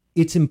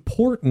 It's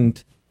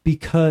important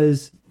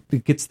because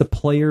it gets the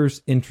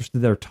players interested.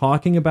 They're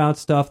talking about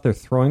stuff. They're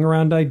throwing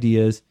around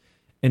ideas.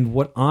 And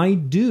what I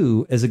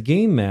do as a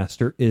game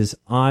master is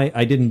I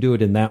didn't do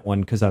it in that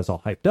one because I was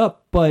all hyped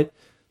up, but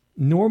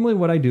normally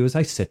what I do is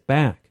I sit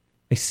back.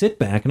 I sit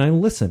back and I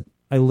listen.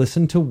 I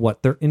listen to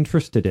what they're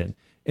interested in.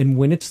 And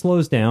when it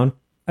slows down,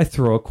 I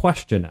throw a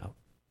question out.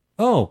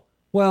 Oh,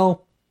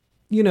 well,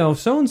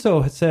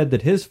 so-and-so has said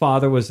that his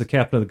father was the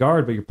captain of the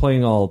guard, but you're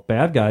playing all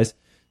bad guys.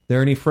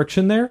 There any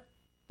friction there?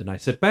 Then I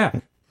sit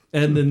back.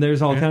 And then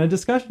there's all kind of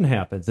discussion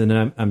happens. And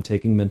then I'm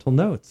taking mental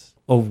notes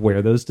of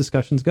where those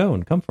discussions go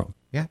and come from.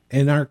 Yeah.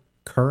 In our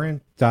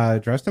current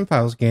Dresden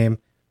Files game,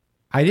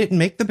 I didn't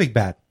make the big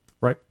bad.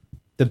 Right.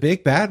 The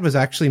big bad was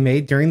actually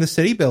made during the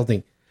city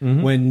building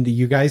when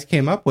you guys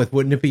came up with,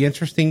 wouldn't it be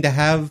interesting to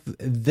have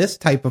this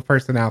type of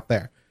person out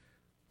there?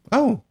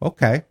 Oh,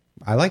 okay.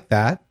 I like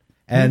that.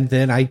 And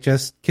then I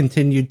just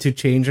continued to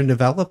change and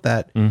develop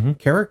that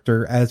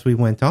character as we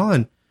went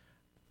on.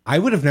 I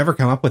would have never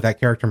come up with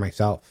that character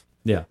myself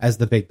as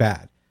the big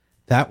bad.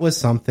 That was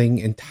something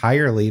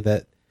entirely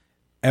that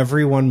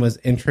everyone was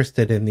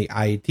interested in the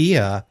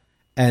idea,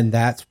 and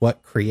that's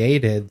what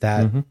created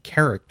that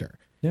character.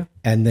 Yeah.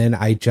 And then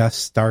I just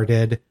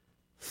started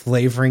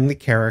flavoring the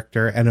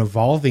character and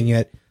evolving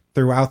it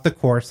throughout the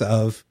course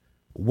of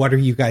what are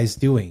you guys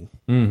doing?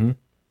 Mm-hmm.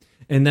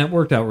 And that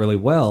worked out really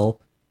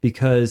well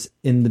because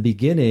in the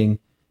beginning,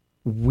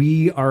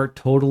 we are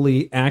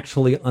totally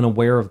actually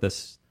unaware of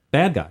this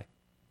bad guy.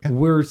 Yeah.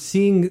 We're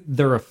seeing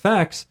their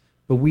effects,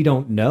 but we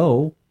don't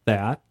know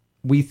that.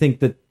 We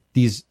think that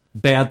these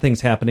bad things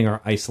happening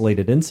are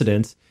isolated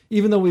incidents,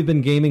 even though we've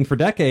been gaming for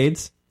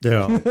decades.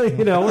 Yeah.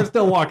 We're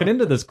still walking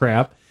into this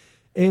crap.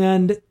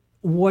 And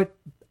what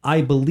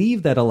I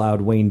believe that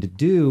allowed Wayne to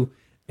do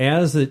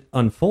as it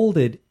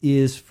unfolded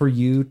is for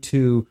you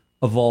to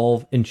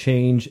evolve and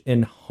change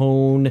and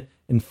hone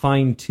and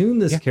fine tune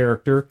this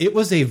character. It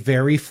was a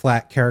very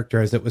flat character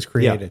as it was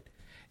created.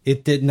 Yeah.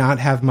 It did not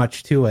have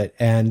much to it.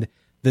 And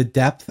the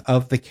depth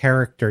of the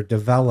character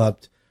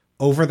developed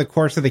over the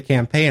course of the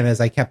campaign as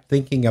I kept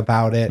thinking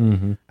about it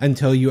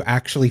until you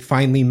actually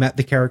finally met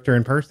the character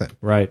in person.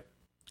 Right.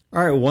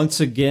 All right. Once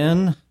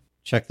again,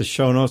 check the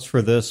show notes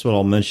for this, but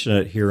I'll mention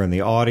it here in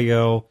the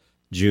audio.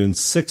 June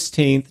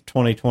 16th,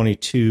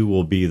 2022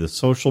 will be the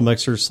Social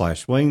Mixer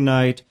 /Wing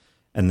Night.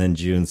 And then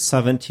June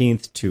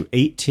 17th to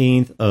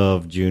 18th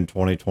of June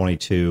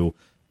 2022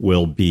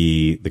 will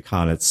be the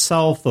con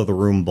itself, though the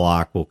room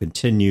block will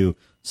continue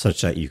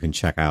such that you can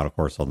check out, of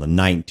course, on the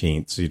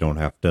 19th, so you don't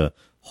have to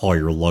haul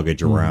your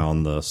luggage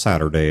around the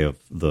Saturday of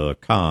the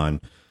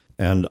con.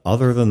 And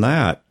other than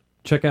that,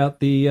 check out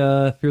the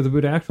Fear the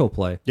Boot actual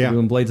play. Yeah.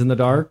 Doing Blades in the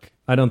Dark.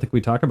 I don't think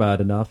we talk about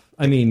it enough.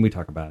 I mean, we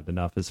talk about it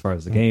enough as far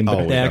as the game,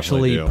 but we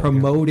actually definitely do.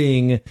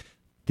 promoting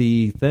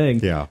the thing.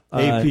 yeah,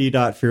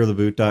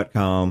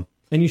 ap.feartheboot.com.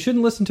 And you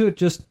shouldn't listen to it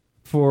just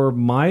for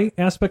my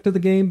aspect of the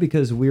game,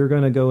 because we're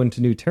going to go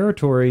into new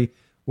territory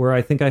where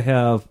I think I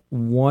have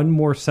one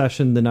more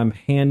session, then I'm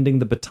handing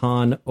the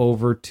baton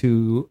over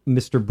to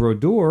Mr.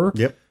 Brodeur,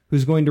 Yep.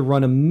 who's going to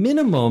run a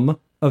minimum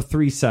of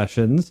 3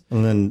 sessions.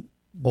 And then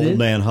Old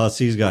Man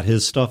Hussey's got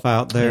his stuff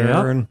out there.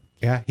 Yep. And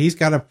Yeah, he's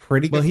got a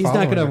pretty good Well, he's not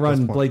following going to at this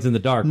run point. Blades in the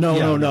Dark.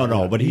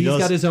 No. But he's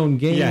got his own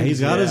game. Yeah, he's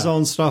got his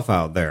own stuff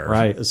out there.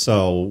 Right.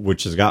 So,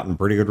 which has gotten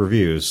pretty good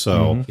reviews.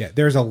 So, Yeah,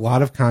 there's a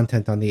lot of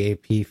content on the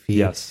AP feed.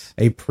 Yes.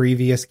 A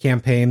previous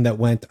campaign that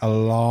went a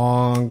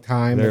long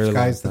time, Very with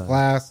Skies long the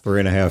Glass.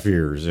 3.5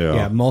 years. Yeah.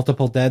 Yeah,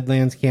 multiple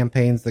Deadlands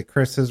campaigns that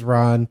Chris has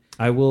run,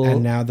 I will.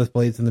 and now the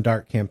Blades in the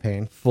Dark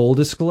campaign. Full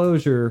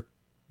disclosure,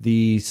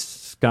 the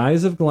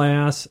Skies of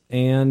Glass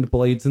and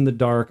Blades in the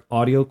Dark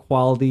audio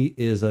quality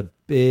is a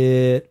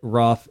bit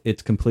rough.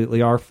 It's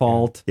completely our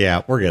fault.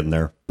 Yeah, we're getting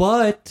there.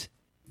 But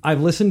I've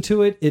listened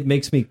to it. It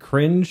makes me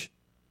cringe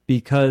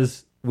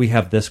because we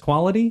have this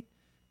quality.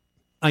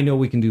 I know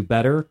we can do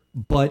better,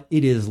 but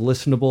it is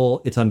listenable.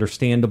 It's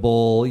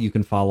understandable. You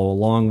can follow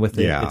along with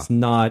it. Yeah. It's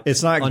not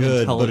It's not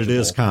good, but it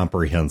is unintelligible.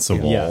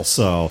 comprehensible. Yes.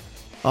 So,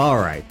 all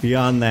right.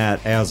 Beyond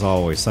that, as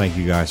always, thank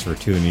you guys for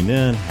tuning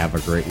in. Have a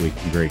great week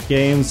and great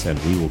games, and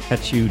we will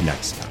catch you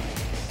next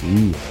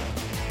time.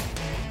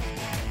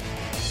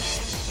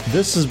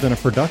 This has been a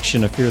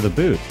production of Fear the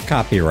Boot.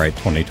 Copyright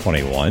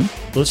 2021.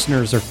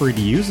 Listeners are free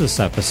to use this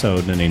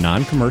episode in a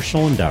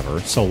non-commercial endeavor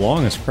so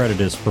long as credit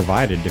is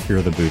provided to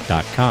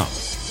feartheboot.com.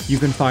 You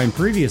can find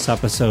previous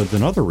episodes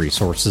and other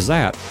resources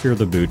at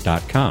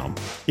feartheboot.com.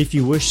 If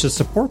you wish to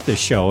support this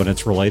show and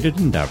its related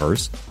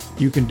endeavors,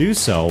 you can do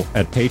so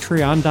at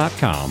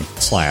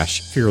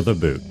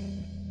patreon.com/feartheboot.